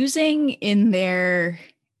confusing in their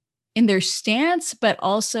stance, but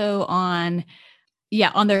also on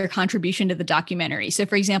their contribution to the documentary. So,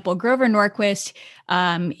 for example, Grover Norquist,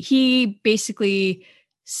 he basically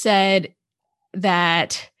said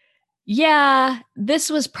that, this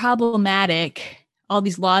was problematic, all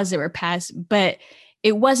these laws that were passed, but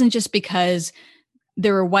it wasn't just because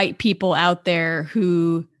there were white people out there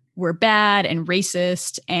who were bad and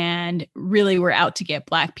racist and really were out to get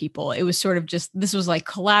Black people. It was sort of just, this was like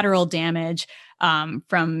collateral damage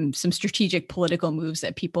from some strategic political moves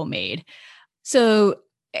that people made. So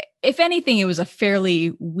if anything, it was a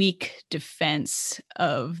fairly weak defense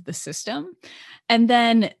of the system. And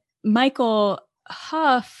then Michael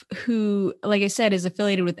Huff, who, like I said, is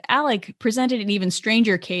affiliated with ALEC, presented an even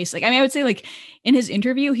stranger case. Like, I mean, I would say, like, in his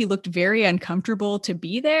interview, he looked very uncomfortable to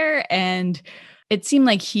be there. And it seemed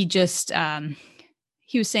like he just,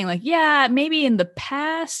 he was saying, like, maybe in the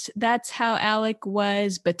past, that's how ALEC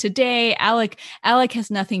was. But today, ALEC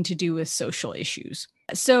has nothing to do with social issues.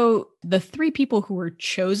 So the three people who were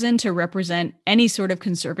chosen to represent any sort of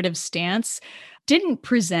conservative stance didn't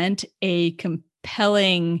present a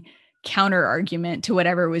compelling counter argument to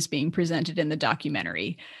whatever was being presented in the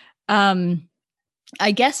documentary.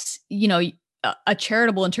 I guess, a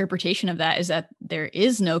charitable interpretation of that is that there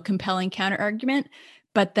is no compelling counter argument,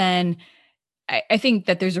 but then I think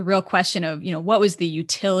that there's a real question of, what was the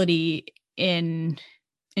utility in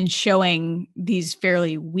showing these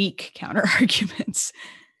fairly weak counter arguments.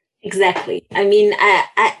 Exactly. I mean,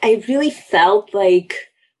 I really felt like,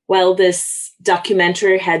 while this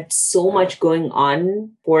documentary had so much going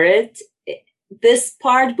on for it, this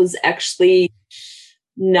part was actually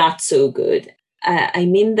not so good. I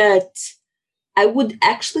mean that I would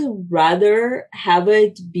actually rather have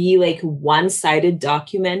it be like a one-sided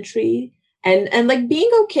documentary and like being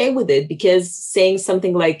okay with it, because saying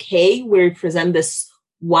something like, hey, we represent this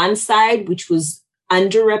one side, which was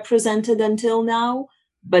underrepresented until now,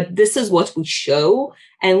 but this is what we show,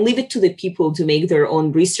 and leave it to the people to make their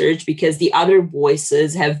own research, because the other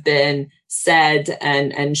voices have been said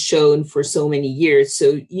and shown for so many years.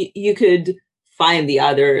 So you could find the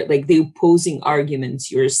opposing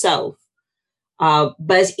arguments yourself.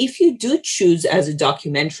 But if you do choose as a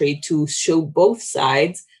documentary to show both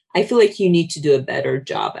sides, I feel like you need to do a better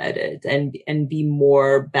job at it and be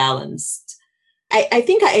more balanced. I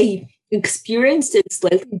think I experienced it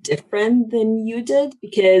slightly different than you did,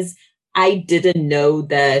 because I didn't know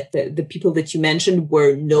that the people that you mentioned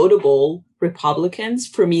were notable Republicans.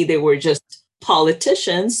 For me, they were just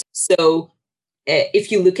politicians. So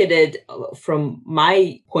if you look at it from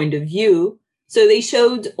my point of view, so they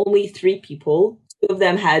showed only three people. Two of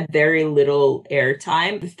them had very little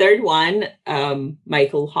airtime. The third one,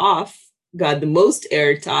 Michael Huff, got the most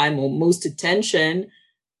airtime or most attention,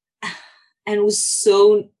 and was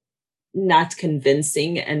so not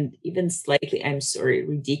convincing and even slightly, I'm sorry,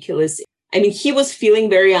 ridiculous. I mean, he was feeling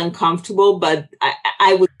very uncomfortable, but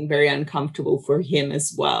I was very uncomfortable for him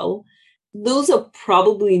as well. Those are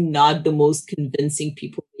probably not the most convincing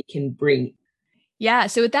people we can bring. Yeah.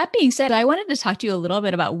 So with that being said, I wanted to talk to you a little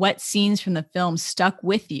bit about what scenes from the film stuck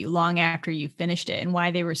with you long after you finished it and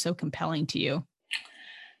why they were so compelling to you.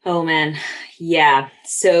 Oh, man. Yeah.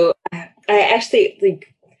 So I actually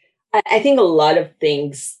I think a lot of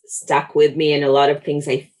things stuck with me and a lot of things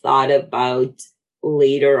I thought about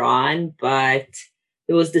later on, but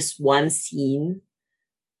there was this one scene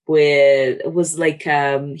with, it was like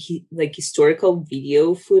historical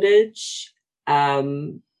video footage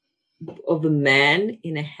of a man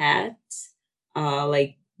in a hat,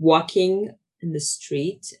 walking in the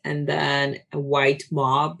street, and then a white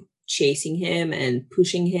mob chasing him and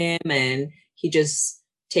pushing him, and he just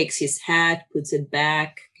takes his hat, puts it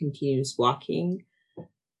back, continues walking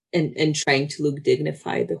and trying to look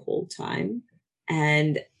dignified the whole time.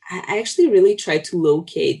 And I actually really tried to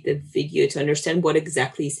locate the video to understand what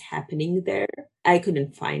exactly is happening there. I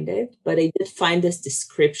couldn't find it, but I did find this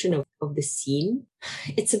description of the scene.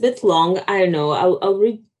 It's a bit long. I don't know. I'll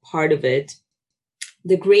read part of it.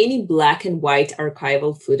 The grainy black and white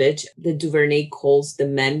archival footage that DuVernay calls The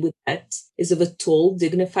Man with That is of a tall,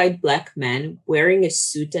 dignified black man wearing a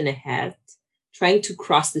suit and a hat, trying to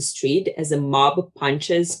cross the street as a mob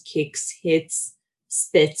punches, kicks, hits,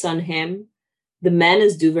 spits on him. The man,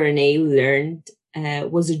 as DuVernay learned,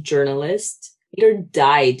 was a journalist, later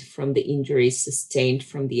died from the injuries sustained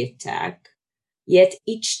from the attack. Yet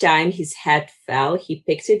each time his hat fell, he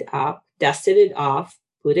picked it up, dusted it off,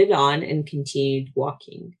 put it on, and continued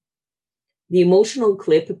walking. The emotional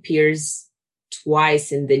clip appears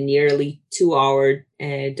twice in the nearly 2-hour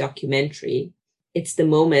documentary. It's the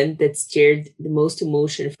moment that stirred the most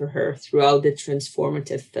emotion for her throughout the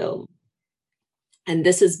transformative film. And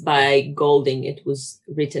this is by Golding. It was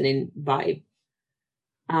written in Vibe.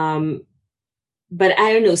 But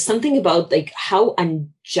I don't know, something about like how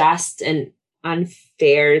unjust and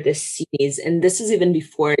unfair the scene is. And this is even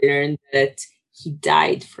before I learned that he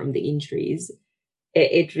died from the injuries.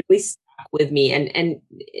 It really stuck with me, and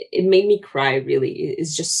it made me cry, really.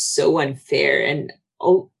 It's just so unfair. And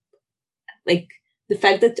like the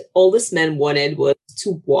fact that all this man wanted was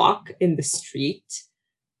to walk in the street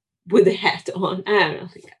with a hat on. I don't know.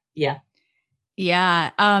 Yeah.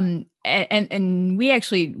 Yeah. And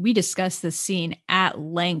we discussed this scene at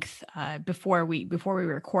length before we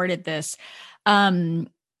recorded this.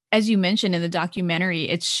 As you mentioned in the documentary,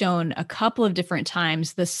 it's shown a couple of different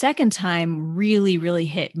times. The second time really, really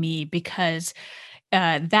hit me because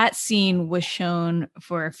that scene was shown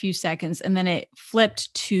for a few seconds, and then it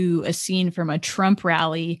flipped to a scene from a Trump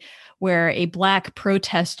rally where a Black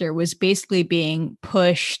protester was basically being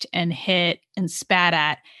pushed and hit and spat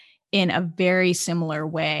at in a very similar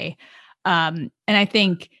way. And I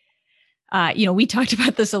think, we talked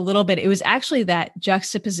about this a little bit. It was actually that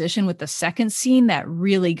juxtaposition with the second scene that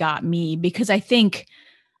really got me, because I think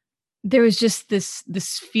there was just this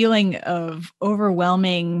feeling of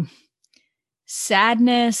overwhelming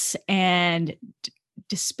sadness and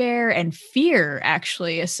despair and fear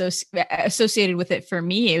actually associated with it. For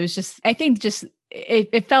me, it was just, I think just,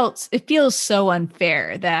 it feels so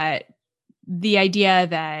unfair that the idea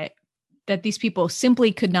that these people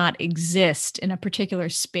simply could not exist in a particular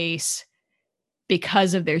space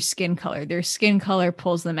because of their skin color. Their skin color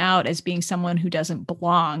pulls them out as being someone who doesn't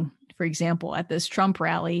belong, for example, at this Trump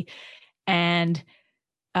rally. And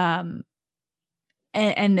then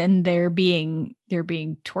they're being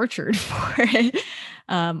tortured for it,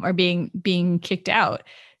 or being kicked out.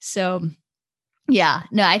 So yeah,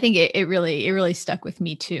 no, I think it really stuck with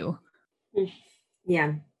me too.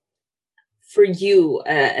 Yeah. For you,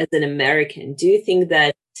 as an American, do you think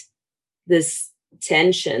that this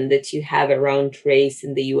tension that you have around race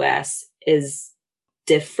in the US is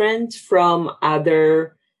different from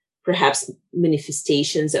other, perhaps,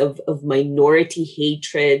 manifestations of minority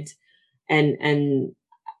hatred and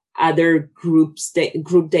other group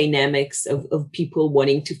dynamics of people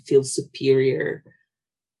wanting to feel superior?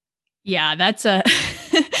 Yeah, that's I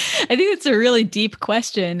think that's a really deep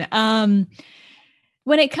question.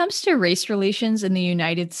 When it comes to race relations in the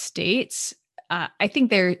United States, I think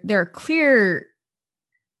there are clear,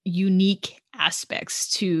 unique aspects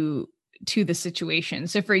to the situation.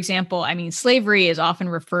 So, for example, I mean, slavery is often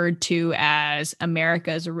referred to as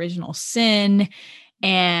America's original sin,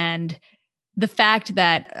 and the fact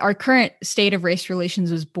that our current state of race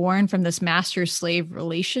relations was born from this master-slave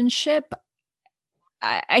relationship,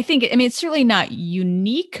 I think, I mean, it's certainly not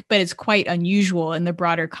unique, but it's quite unusual in the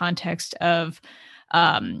broader context of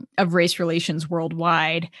race relations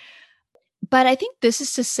worldwide. But I think this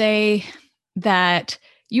is to say that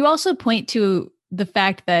you also point to the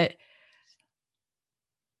fact that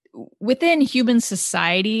within human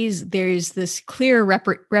societies, there's this clear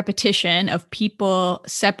repetition of people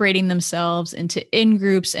separating themselves into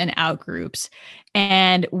in-groups and out-groups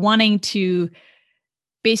and wanting to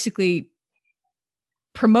basically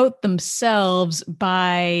promote themselves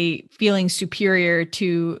by feeling superior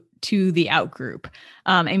to the out-group.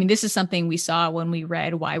 I mean, this is something we saw when we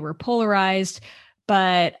read Why We're Polarized,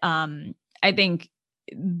 but I think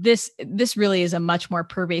this really is a much more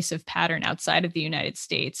pervasive pattern outside of the United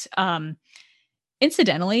States.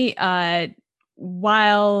 Incidentally,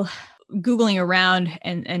 while Googling around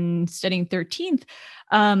and studying 13th,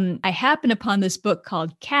 I happened upon this book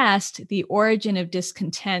called Caste: The Origin of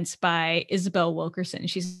Discontent by Isabel Wilkerson.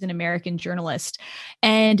 She's an American journalist.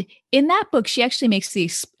 And in that book, she actually makes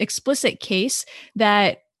the explicit case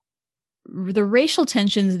that the racial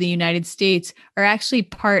tensions in the United States are actually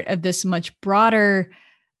part of this much broader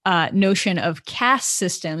notion of caste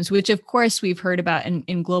systems, which of course we've heard about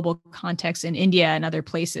in global context in India and other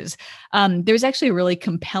places. There's actually a really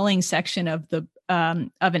compelling section of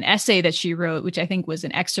of an essay that she wrote, which I think was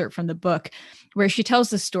an excerpt from the book, where she tells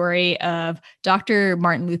the story of Dr.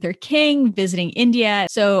 Martin Luther King visiting India.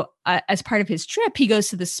 So as part of his trip, he goes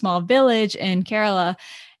to this small village in Kerala,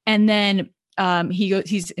 and then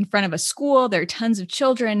he's in front of a school. There are tons of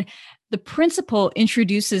children. The principal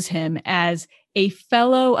introduces him as a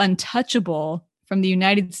fellow untouchable from the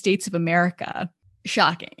United States of America.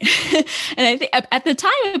 Shocking. And I think at the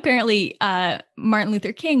time, apparently, Martin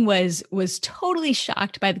Luther King was totally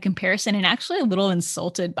shocked by the comparison and actually a little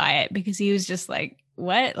insulted by it, because he was just like,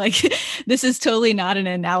 what? Like, this is totally not an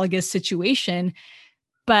analogous situation.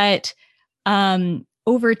 But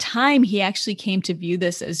over time, he actually came to view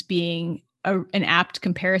this as being an apt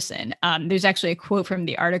comparison. There's actually a quote from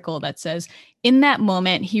the article that says, in that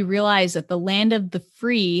moment, he realized that the land of the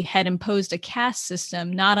free had imposed a caste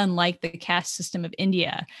system not unlike the caste system of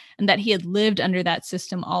India, and that he had lived under that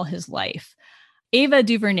system all his life. Ava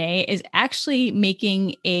DuVernay is actually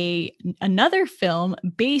making another film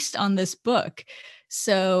based on this book.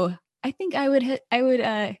 So I think I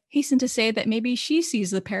would hasten to say that maybe she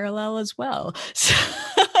sees the parallel as well. So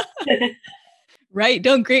right?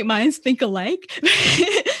 Don't great minds think alike?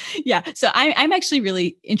 Yeah. So I'm actually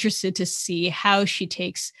really interested to see how she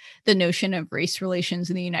takes the notion of race relations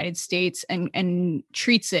in the United States and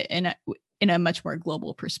treats it in a much more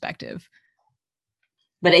global perspective.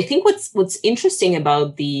 But I think what's interesting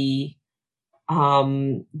about the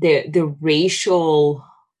racial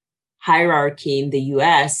hierarchy in the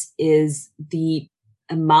US is the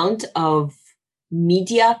amount of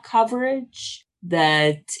media coverage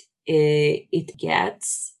that it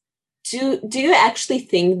gets. Do you actually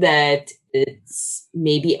think that it's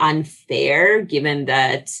maybe unfair, given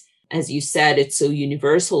that, as you said, it's so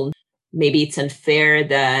universal? Maybe it's unfair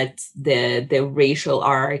that the racial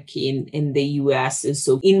hierarchy in the US is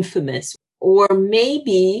so infamous. Or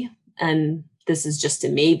maybe, and this is just a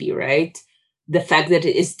maybe, right? The fact that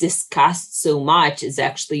it is discussed so much is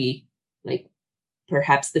actually like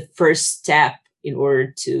perhaps the first step in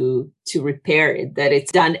order to repair it, that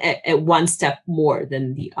it's done at one step more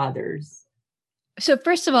than the others. So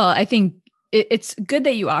first of all, I think it's good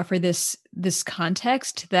that you offer this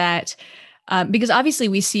context that because obviously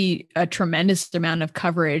we see a tremendous amount of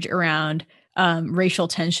coverage around racial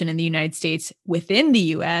tension in the United States within the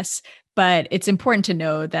US, but it's important to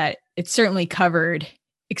know that it's certainly covered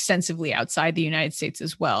extensively outside the United States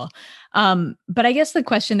as well. But I guess the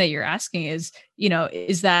question that you're asking is,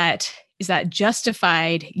 is that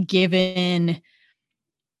justified given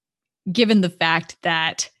the fact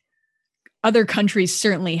that other countries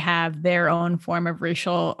certainly have their own form of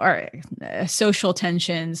racial or social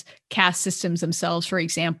tensions, caste systems themselves, for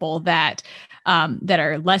example, that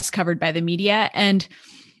are less covered by the media. And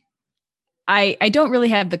I don't really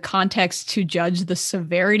have the context to judge the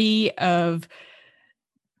severity of,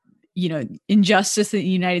 injustice in the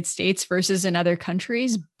United States versus in other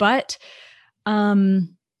countries. But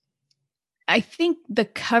I think the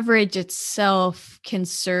coverage itself can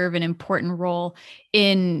serve an important role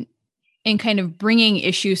in kind of bringing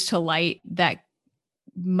issues to light that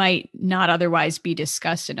might not otherwise be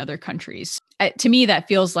discussed in other countries. To me, that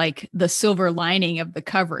feels like the silver lining of the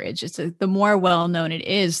coverage. The more well-known it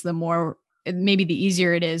is, the more maybe the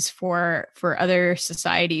easier it is for other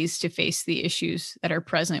societies to face the issues that are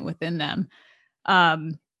present within them.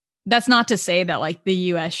 That's not to say that like the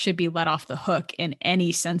US should be let off the hook in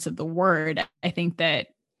any sense of the word. I think that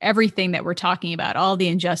everything that we're talking about, all the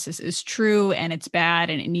injustice is true and it's bad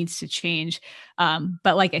and it needs to change.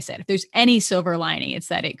 But like I said, if there's any silver lining, it's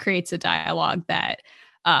that it creates a dialogue that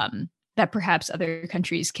perhaps other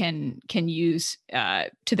countries can use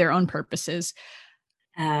to their own purposes.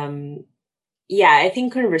 Yeah, I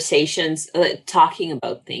think conversations, talking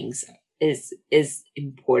about things is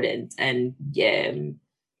important, and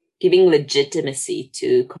giving legitimacy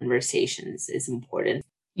to conversations is important.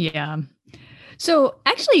 Yeah. So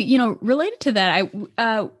actually, related to that,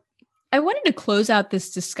 I wanted to close out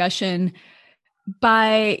this discussion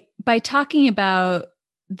by talking about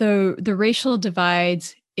the racial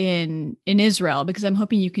divides in Israel, because I'm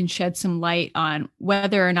hoping you can shed some light on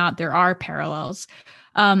whether or not there are parallels.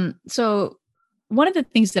 So one of the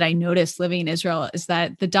things that I noticed living in Israel is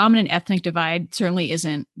that the dominant ethnic divide certainly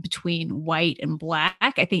isn't between white and black.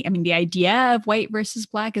 I mean, the idea of white versus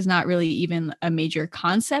black is not really even a major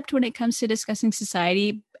concept when it comes to discussing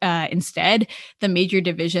society. Instead, the major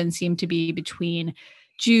divisions seem to be between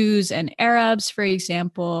Jews and Arabs, for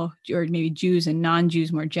example, or maybe Jews and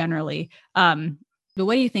non-Jews more generally. But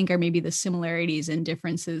what do you think are maybe the similarities and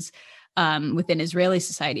differences within Israeli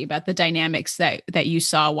society about the dynamics that you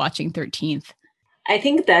saw watching 13th? I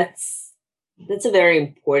think that's a very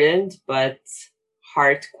important but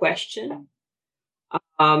hard question.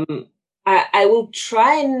 I will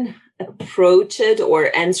try and approach it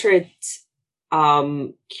or answer it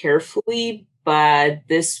carefully, but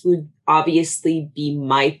this would obviously be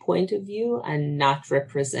my point of view and not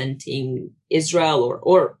representing Israel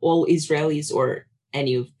or all Israelis or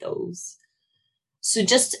any of those. So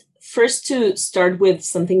just first to start with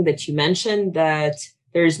something that you mentioned, that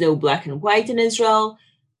there is no black and white in Israel.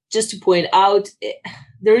 Just to point out,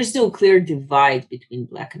 there is no clear divide between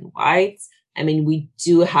black and white. I mean, we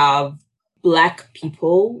do have Black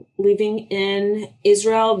people living in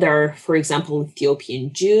Israel. There are, for example,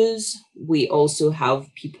 Ethiopian Jews. We also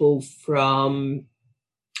have people from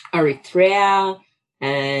Eritrea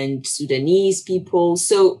and Sudanese people.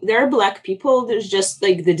 So there are Black people. There's just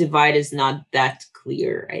like the divide is not that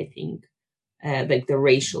clear, I think, like the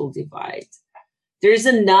racial divide. There's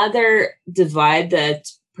another divide that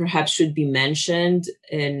perhaps should be mentioned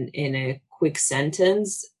in a quick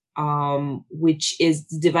sentence, which is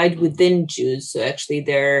the divide within Jews. So actually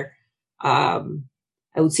there are,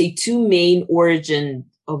 I would say, two main origins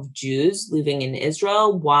of Jews living in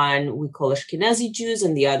Israel. One we call Ashkenazi Jews,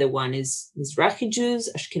 and the other one is Mizrahi Jews.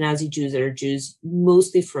 Ashkenazi Jews are Jews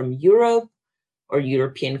mostly from Europe or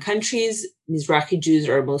European countries. Mizrahi Jews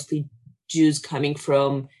are mostly Jews coming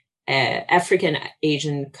from African,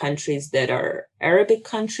 Asian countries that are Arabic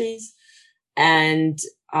countries. And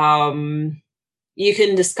you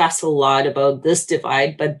can discuss a lot about this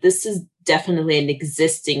divide, but this is definitely an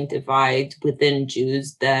existing divide within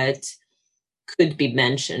Jews that could be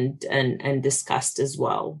mentioned and discussed as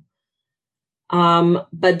well.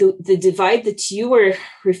 But the divide that you were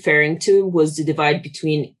referring to was the divide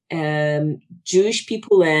between Jewish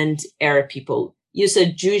people and Arab people. You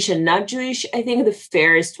said Jewish and not Jewish. I think the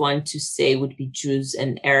fairest one to say would be Jews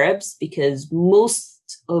and Arabs, because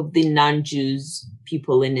most of the non-Jews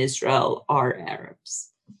people in Israel are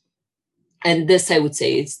Arabs. And this, I would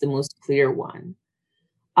say, is the most clear one.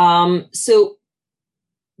 So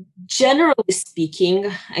generally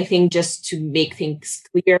speaking, I think just to make things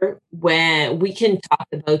clear, when we can talk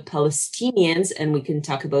about Palestinians and we can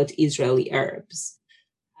talk about Israeli Arabs.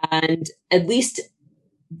 And at least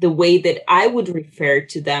the way that I would refer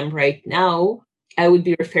to them right now, I would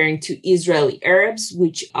be referring to Israeli Arabs,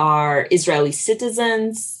 which are Israeli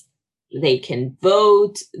citizens. They can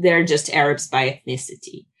vote. They're just Arabs by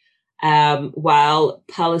ethnicity. While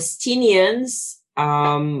Palestinians,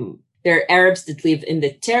 they're Arabs that live in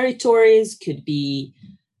the territories, could be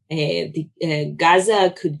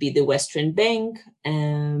Gaza, could be the Western Bank.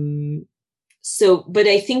 But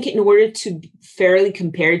I think in order to fairly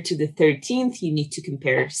compare it to the 13th, you need to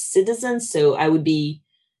compare citizens. So I would be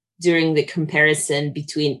doing the comparison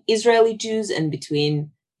between Israeli Jews and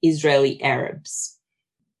between Israeli Arabs.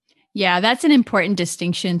 Yeah, that's an important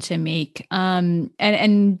distinction to make.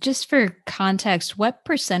 And just for context, what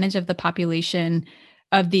percentage of the population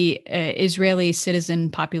of the Israeli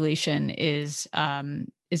citizen population is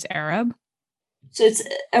Arab? So it's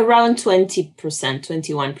around 20%,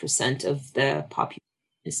 21% of the population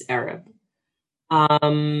is Arab.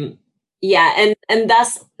 And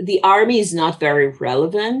thus the army is not very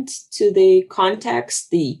relevant to the context.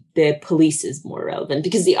 The police is more relevant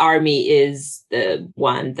because the army is the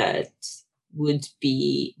one that would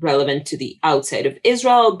be relevant to the outside of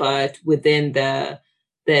Israel, but within the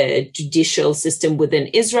judicial system within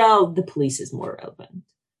Israel, the police is more relevant.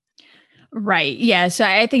 Right. Yeah. So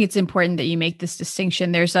I think it's important that you make this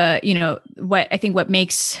distinction. There's what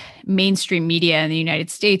makes mainstream media in the United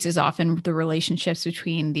States is often the relationships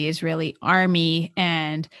between the Israeli army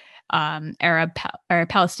and Arab or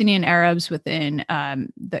Palestinian Arabs within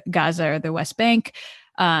the Gaza or the West Bank.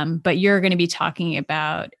 But you're going to be talking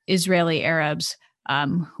about Israeli Arabs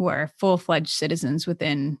who are full-fledged citizens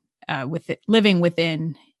living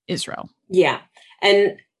within Israel. Yeah.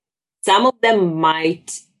 And some of them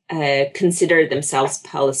might consider themselves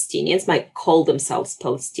Palestinians, might call themselves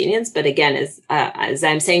Palestinians. But again, as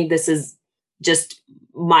I'm saying, this is just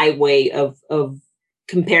my way of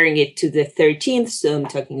comparing it to the 13th. So I'm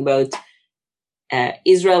talking about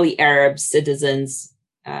Israeli Arab citizens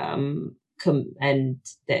and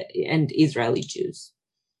Israeli Jews.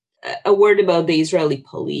 A word about the Israeli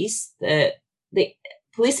police. The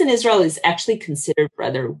police in Israel is actually considered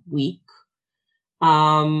rather weak.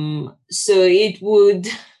 So it would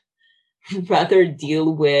rather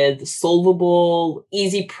deal with solvable,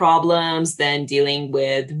 easy problems than dealing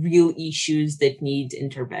with real issues that need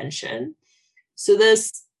intervention. So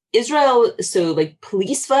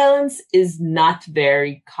police violence is not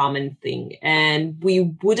very common thing. And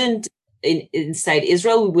we wouldn't, inside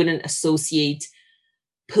Israel, we wouldn't associate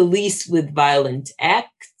police with violent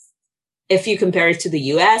acts. if you compare it to the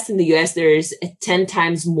US, in the US, there's 10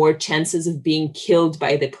 times more chances of being killed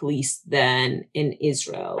by the police than in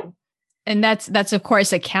Israel. And that's of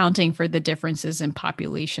course accounting for the differences in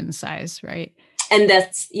population size, right? And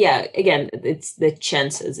that's, yeah, again, it's the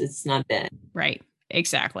chances, it's not that. Right,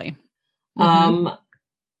 exactly.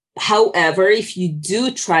 However, if you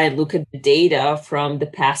do try and look at the data from the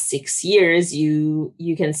past 6 years, you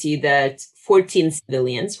can see that 14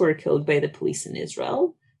 civilians were killed by the police in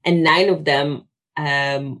Israel, and 9 of them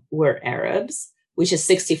were Arabs, which is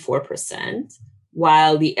 64%,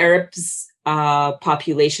 while the Arabs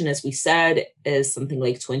population, as we said, is something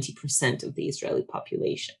like 20% of the Israeli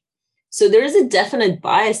population. So there is a definite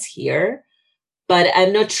bias here, but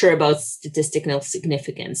I'm not sure about statistical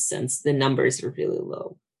significance since the numbers are really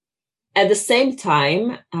low. At the same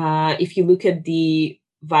time, if you look at the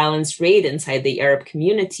violence rate inside the Arab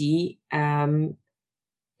community,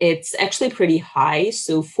 it's actually pretty high.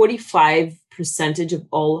 So 45% of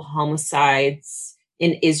all homicides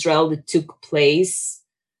in Israel that took place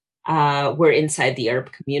were inside the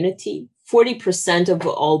Arab community. 40% of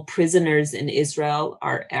all prisoners in Israel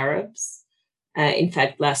are Arabs. In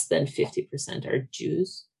fact, less than 50% are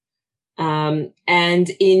Jews. And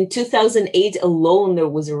in 2008 alone, there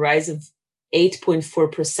was a rise of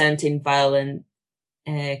 8.4% in violent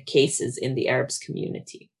cases in the Arabs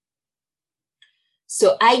community.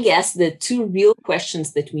 So I guess the two real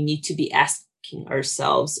questions that we need to be asking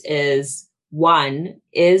ourselves is, one,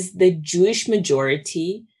 is the Jewish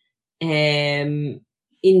majority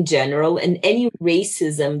in general, and any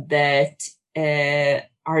racism that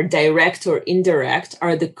are direct or indirect,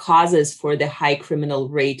 are the causes for the high criminal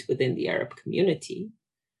rate within the Arab community.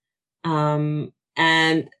 And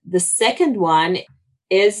the second one,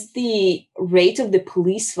 is the rate of the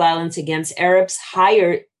police violence against Arabs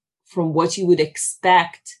higher from what you would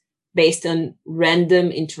expect based on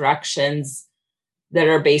random interactions that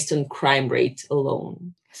are based on crime rate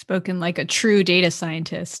alone? Spoken like a true data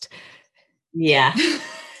scientist. Yeah.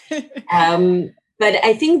 But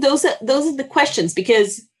I think those are the questions,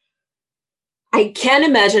 because I can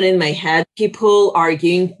imagine in my head people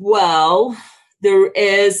arguing, well, there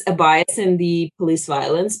is a bias in the police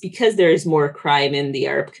violence because there is more crime in the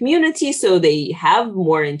Arab community, so they have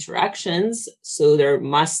more interactions. So there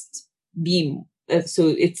must be,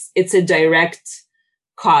 so it's a direct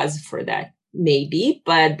cause for that, maybe.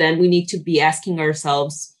 But then we need to be asking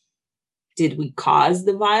ourselves, did we cause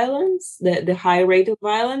the violence, the high rate of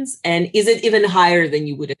violence? And is it even higher than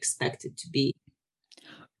you would expect it to be?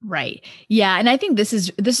 Right. Yeah. And I think this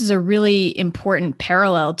is a really important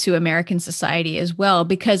parallel to American society as well,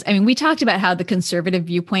 because I mean, we talked about how the conservative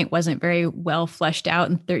viewpoint wasn't very well fleshed out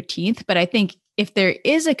in 13th, but I think if there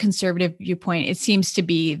is a conservative viewpoint, it seems to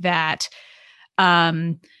be that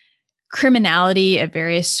criminality of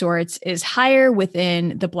various sorts is higher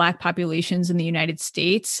within the Black populations in the United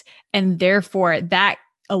States. And therefore, that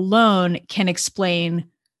alone can explain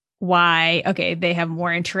why, okay, they have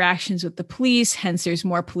more interactions with the police, hence there's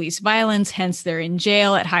more police violence, hence they're in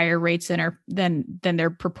jail at higher rates than their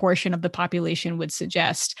proportion of the population would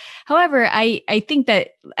suggest. However, I think that,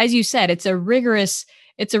 as you said, it's a rigorous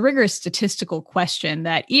statistical question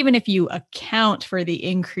that even if you account for the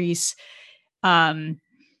increase, or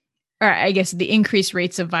I guess the increased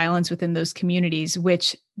rates of violence within those communities,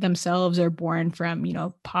 which themselves are born from,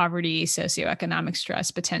 poverty, socioeconomic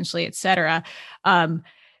stress, potentially, et cetera,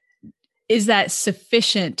 is that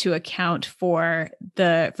sufficient to account for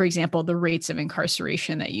for example, the rates of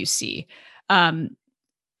incarceration that you see? I'm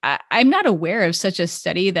not aware of such a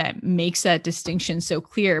study that makes that distinction so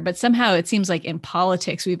clear, but somehow it seems like in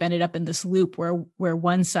politics, we've ended up in this loop where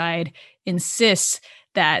one side insists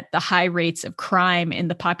that the high rates of crime in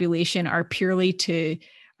the population are purely to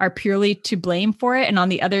blame for it. And on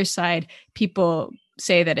the other side, people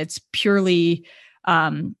say that it's purely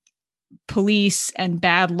police and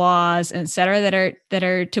bad laws, et cetera, that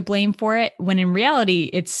are to blame for it, when in reality,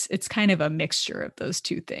 it's kind of a mixture of those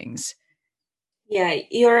two things. Yeah,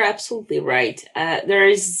 you're absolutely right. There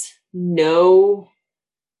is no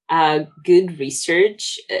good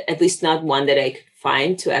research, at least not one that I could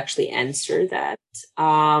find, to actually answer that.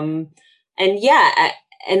 And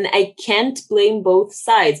I can't blame both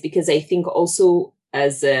sides, because I think also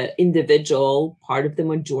as an individual, part of the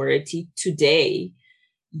majority today,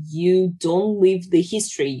 you don't live the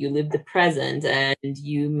history, you live the present, and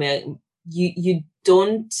you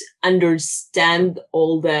don't understand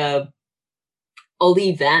all the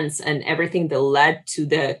events and everything that led to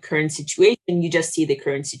the current situation. You just see the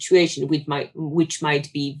current situation, which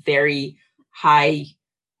might be very high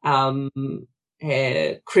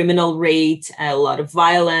criminal rate, a lot of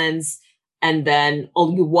violence, and then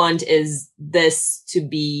all you want is this to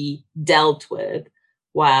be dealt with,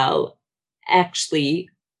 while actually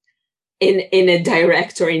in a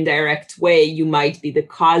direct or indirect way, you might be the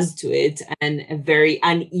cause to it, and a very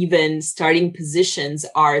uneven starting positions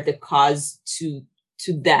are the cause to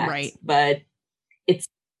that. Right. But it's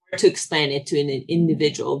hard to explain it to an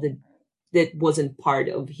individual that wasn't part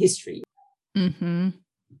of history. Mm-hmm.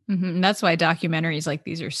 Mm-hmm. That's why documentaries like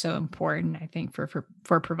these are so important, I think,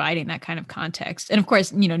 for providing that kind of context. And of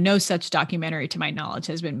course, no such documentary, to my knowledge,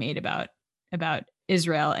 has been made about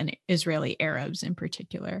Israel and Israeli Arabs in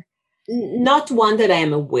particular. Not one that I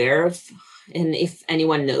am aware of. And if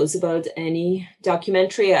anyone knows about any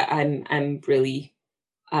documentary, I'm really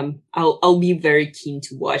I'll be very keen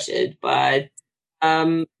to watch it. But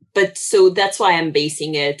so that's why I'm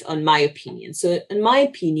basing it on my opinion. So in my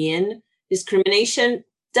opinion, discrimination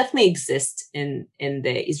definitely exists in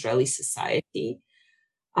the Israeli society.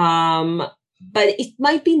 But it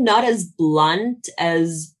might be not as blunt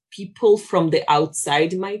as people from the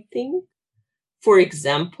outside might think. For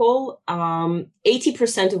example,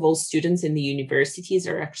 80% of all students in the universities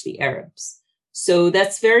are actually Arabs. So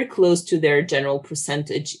that's very close to their general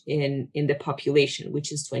percentage in the population,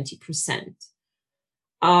 which is 20%.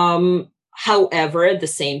 However, at the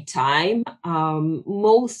same time,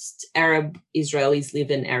 most Arab Israelis live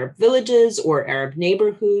in Arab villages or Arab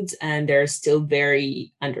neighborhoods, and they're still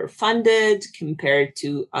very underfunded compared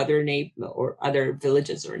to other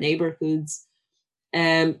villages or neighborhoods.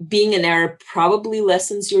 Being an Arab probably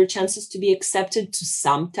lessens your chances to be accepted to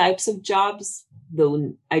some types of jobs,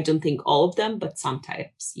 though I don't think all of them, but some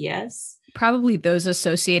types, yes. Probably those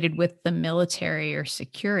associated with the military or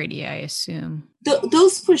security, I assume.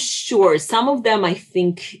 Those for sure. Some of them, I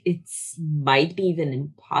think might be even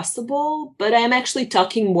impossible, but I'm actually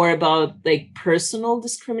talking more about like personal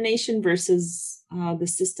discrimination versus the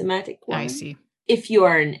systematic one. I see. If you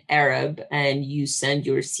are an Arab and you send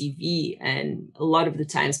your CV, and a lot of the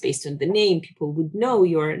times based on the name, people would know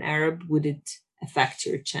you're an Arab, would it affect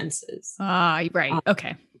your chances? Right.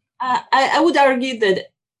 Okay. I would argue that,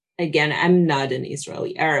 again, I'm not an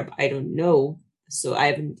Israeli Arab. I don't know. So I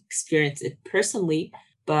haven't experienced it personally,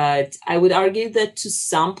 but I would argue that to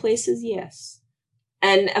some places, yes.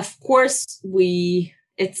 And of course,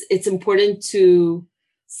 it's important to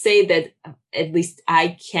say that at least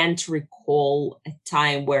I can't recall a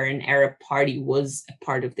time where an Arab party was a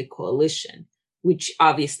part of the coalition, which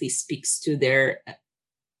obviously speaks to their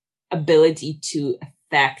ability to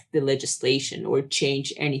affect the legislation or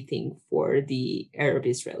change anything for the Arab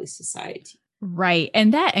Israeli society. Right.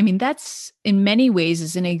 And that's in many ways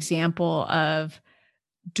is an example of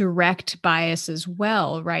direct bias as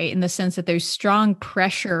well, right? In the sense that there's strong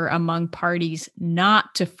pressure among parties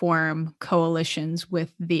not to form coalitions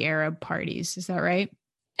with the Arab parties. Is that right?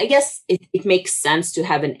 I guess it makes sense to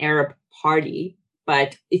have an Arab party,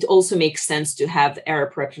 but it also makes sense to have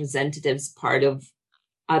Arab representatives part of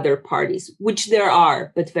other parties, which there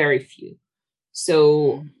are, but very few.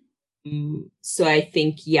 So, so I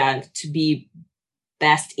think, to be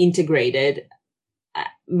best integrated,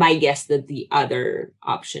 my guess that the other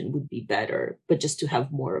option would be better, but just to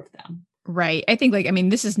have more of them. Right. I think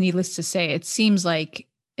this is needless to say. It seems like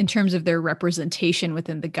in terms of their representation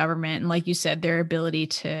within the government, and like you said, their ability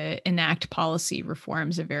to enact policy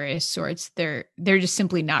reforms of various sorts, they're just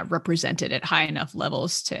simply not represented at high enough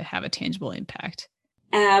levels to have a tangible impact.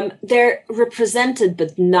 They're represented,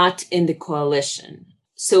 but not in the coalition.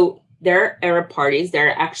 So there are Arab parties. There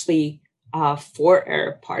are actually 4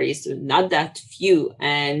 Arab parties, so not that few,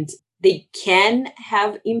 and they can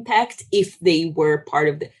have impact if they were part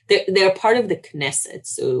of they're part of the Knesset.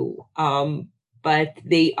 So, but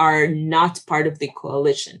they are not part of the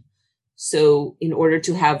coalition. So in order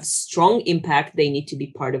to have strong impact, they need to be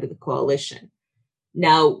part of the coalition.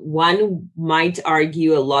 Now, one might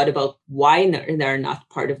argue a lot about why they're not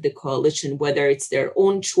part of the coalition, whether it's their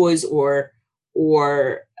own choice or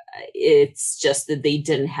it's just that they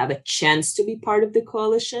didn't have a chance to be part of the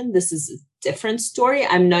coalition. This is a different story.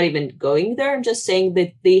 I'm not even going there. I'm just saying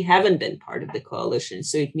that they haven't been part of the coalition.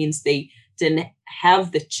 So it means they didn't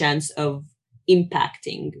have the chance of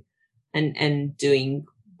impacting and doing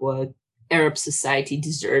what Arab society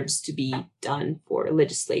deserves to be done for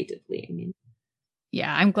legislatively.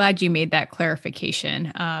 Yeah, I'm glad you made that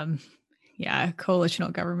clarification.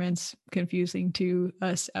 Coalitional government's confusing to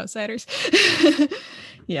us outsiders.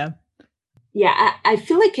 Yeah. Yeah, I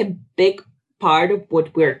feel like a big part of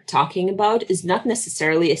what we're talking about is not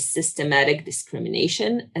necessarily a systematic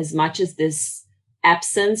discrimination as much as this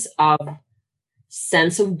absence of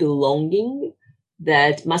sense of belonging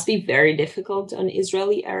that must be very difficult on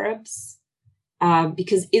Israeli Arabs.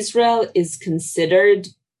 because Israel is considered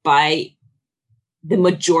by the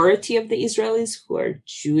majority of the Israelis who are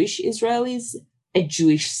Jewish Israelis a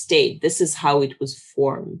Jewish state. This is how it was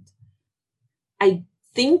formed. I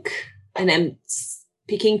think, and I'm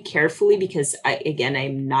speaking carefully because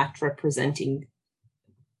I'm not representing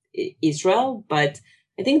Israel, but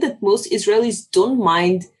I think that most Israelis don't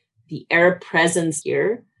mind the Arab presence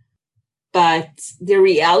here. But the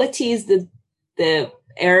reality is that the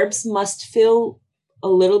Arabs must feel a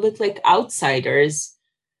little bit like outsiders,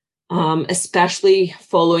 especially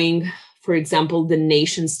following, for example, the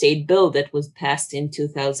nation state bill that was passed in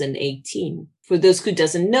 2018. For those who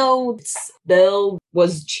doesn't know, this bill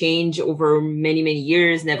was changed over many, many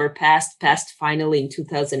years, never passed finally in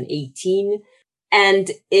 2018.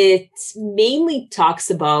 And it mainly talks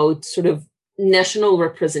about sort of national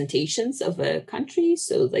representations of a country.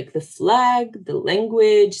 So like the flag, the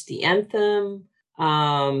language, the anthem,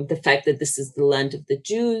 the fact that this is the land of the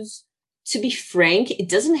Jews. To be frank, it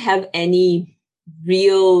doesn't have any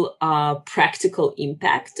real practical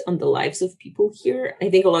impact on the lives of people here. I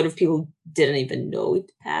think a lot of people didn't even know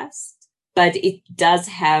it passed, but it does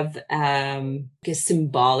have a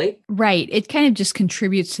symbolic. Right. It kind of just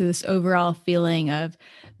contributes to this overall feeling of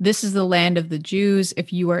this is the land of the Jews.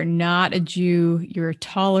 If you are not a Jew, you're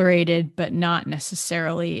tolerated, but not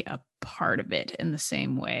necessarily a part of it in the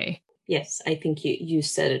same way. Yes, I think you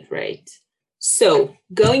said it right. So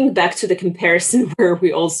going back to the comparison where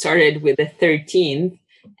we all started with the 13th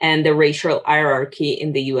and the racial hierarchy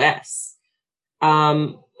in the US,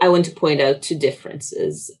 I want to point out two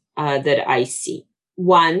differences that I see.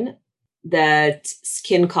 One, that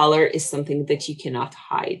skin color is something that you cannot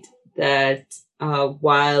hide. That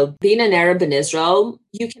while being an Arab in Israel,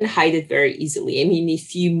 you can hide it very easily. I mean,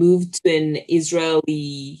 if you move to an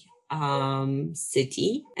Israeli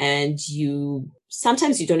city and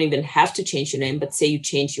sometimes you don't even have to change your name, but say you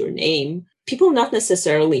change your name, people not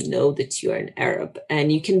necessarily know that you are an Arab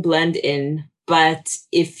and you can blend in. But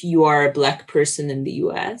if you are a Black person in the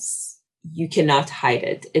US, you cannot hide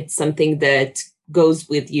it. It's something that goes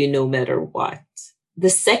with you no matter what. The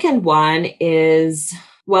second one is,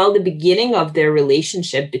 well, the beginning of their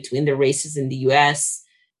relationship between the races in the US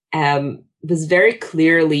was very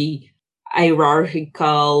clearly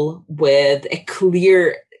hierarchical, with a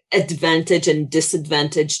clear advantage and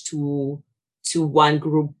disadvantage to one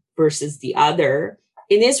group versus the other.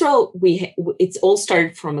 In Israel, it's all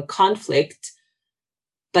started from a conflict,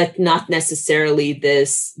 but not necessarily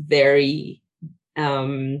this very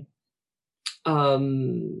and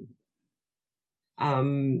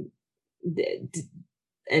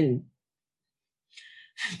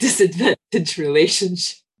disadvantage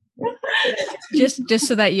relationship. Just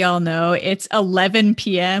so that y'all know, it's 11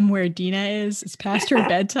 p.m. where Dina is. It's past her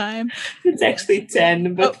bedtime. It's actually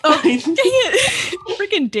 10, but fine. Dang it.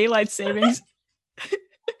 Freaking daylight savings.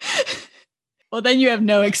 Well, then you have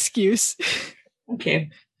no excuse.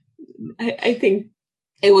 Okay. I think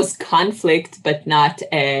it was conflict, but not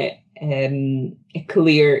a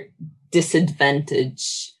clear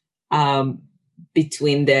disadvantage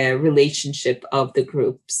between the relationship of the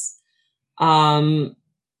groups.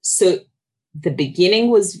 So the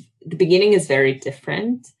beginning is very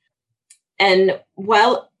different. And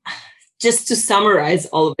well, just to summarize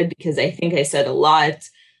all of it, because I think I said a lot,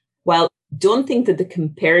 well, don't think that the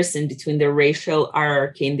comparison between the racial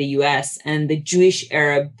hierarchy in the US and the Jewish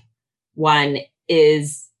Arab one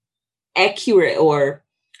is accurate, or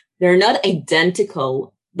they're not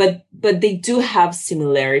identical, but they do have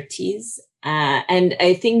similarities. And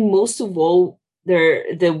I think most of all,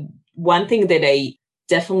 the one thing that I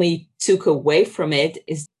definitely took away from it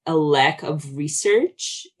is a lack of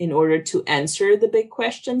research in order to answer the big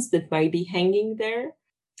questions that might be hanging there.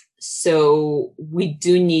 So we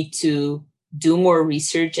do need to do more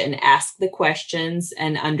research and ask the questions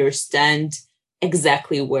and understand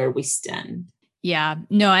exactly where we stand. Yeah,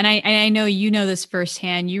 no, and I know you know this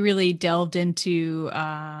firsthand. You really delved into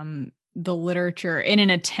the literature in an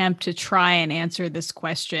attempt to try and answer this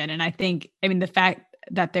question. And I mean, the fact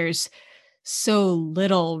that there's so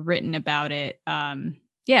little written about it,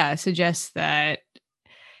 suggests that,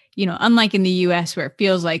 unlike in the US where it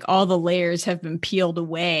feels like all the layers have been peeled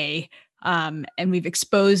away, and we've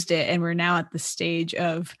exposed it, and we're now at the stage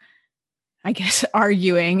of, I guess,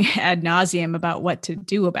 arguing ad nauseum about what to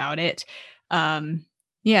do about it. I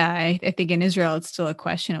think in Israel, it's still a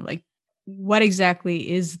question of like, what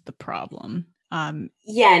exactly is the problem? And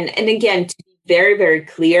again, to be very, very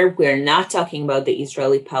clear, we're not talking about the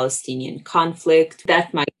Israeli-Palestinian conflict.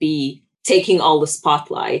 That might be taking all the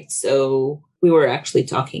spotlight. So we were actually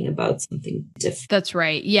talking about something different. That's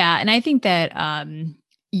right. Yeah. And I think that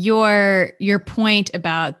your point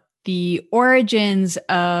about the origins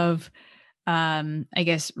of I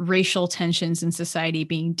guess racial tensions in society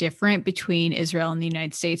being different between Israel and the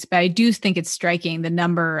United States, but I do think it's striking the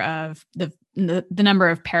number of the number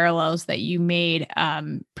of parallels that you made,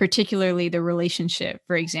 particularly the relationship,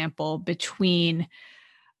 for example, between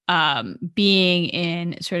being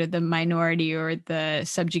in sort of the minority or the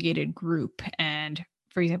subjugated group, and,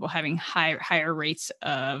 for example, having higher rates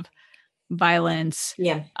of violence,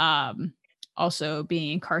 Yeah. also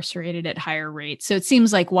being incarcerated at higher rates. So it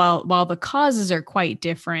seems like while the causes are quite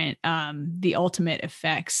different, the ultimate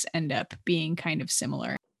effects end up being kind of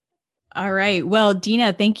similar. All right. Well,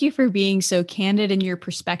 Dina, thank you for being so candid in your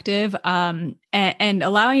perspective, and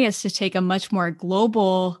allowing us to take a much more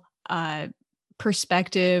global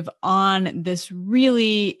perspective on this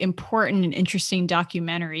really important and interesting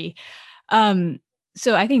documentary.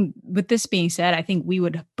 So I think, with this being said, I think we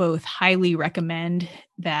would both highly recommend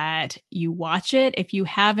that you watch it. If you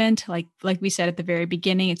haven't, like we said at the very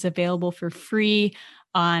beginning, it's available for free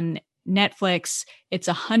on Netflix. It's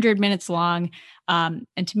 100 minutes long, and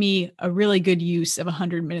to me, a really good use of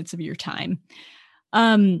 100 minutes of your time.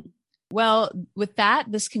 Well, with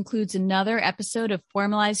that, this concludes another episode of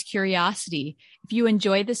Formalized Curiosity. If you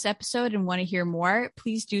enjoyed this episode and want to hear more,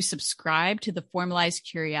 please do subscribe to the Formalized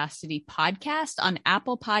Curiosity podcast on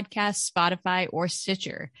Apple Podcasts, Spotify, or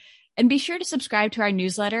Stitcher. And be sure to subscribe to our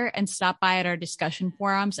newsletter and stop by at our discussion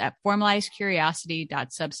forums at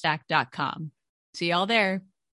formalizedcuriosity.substack.com. See y'all there.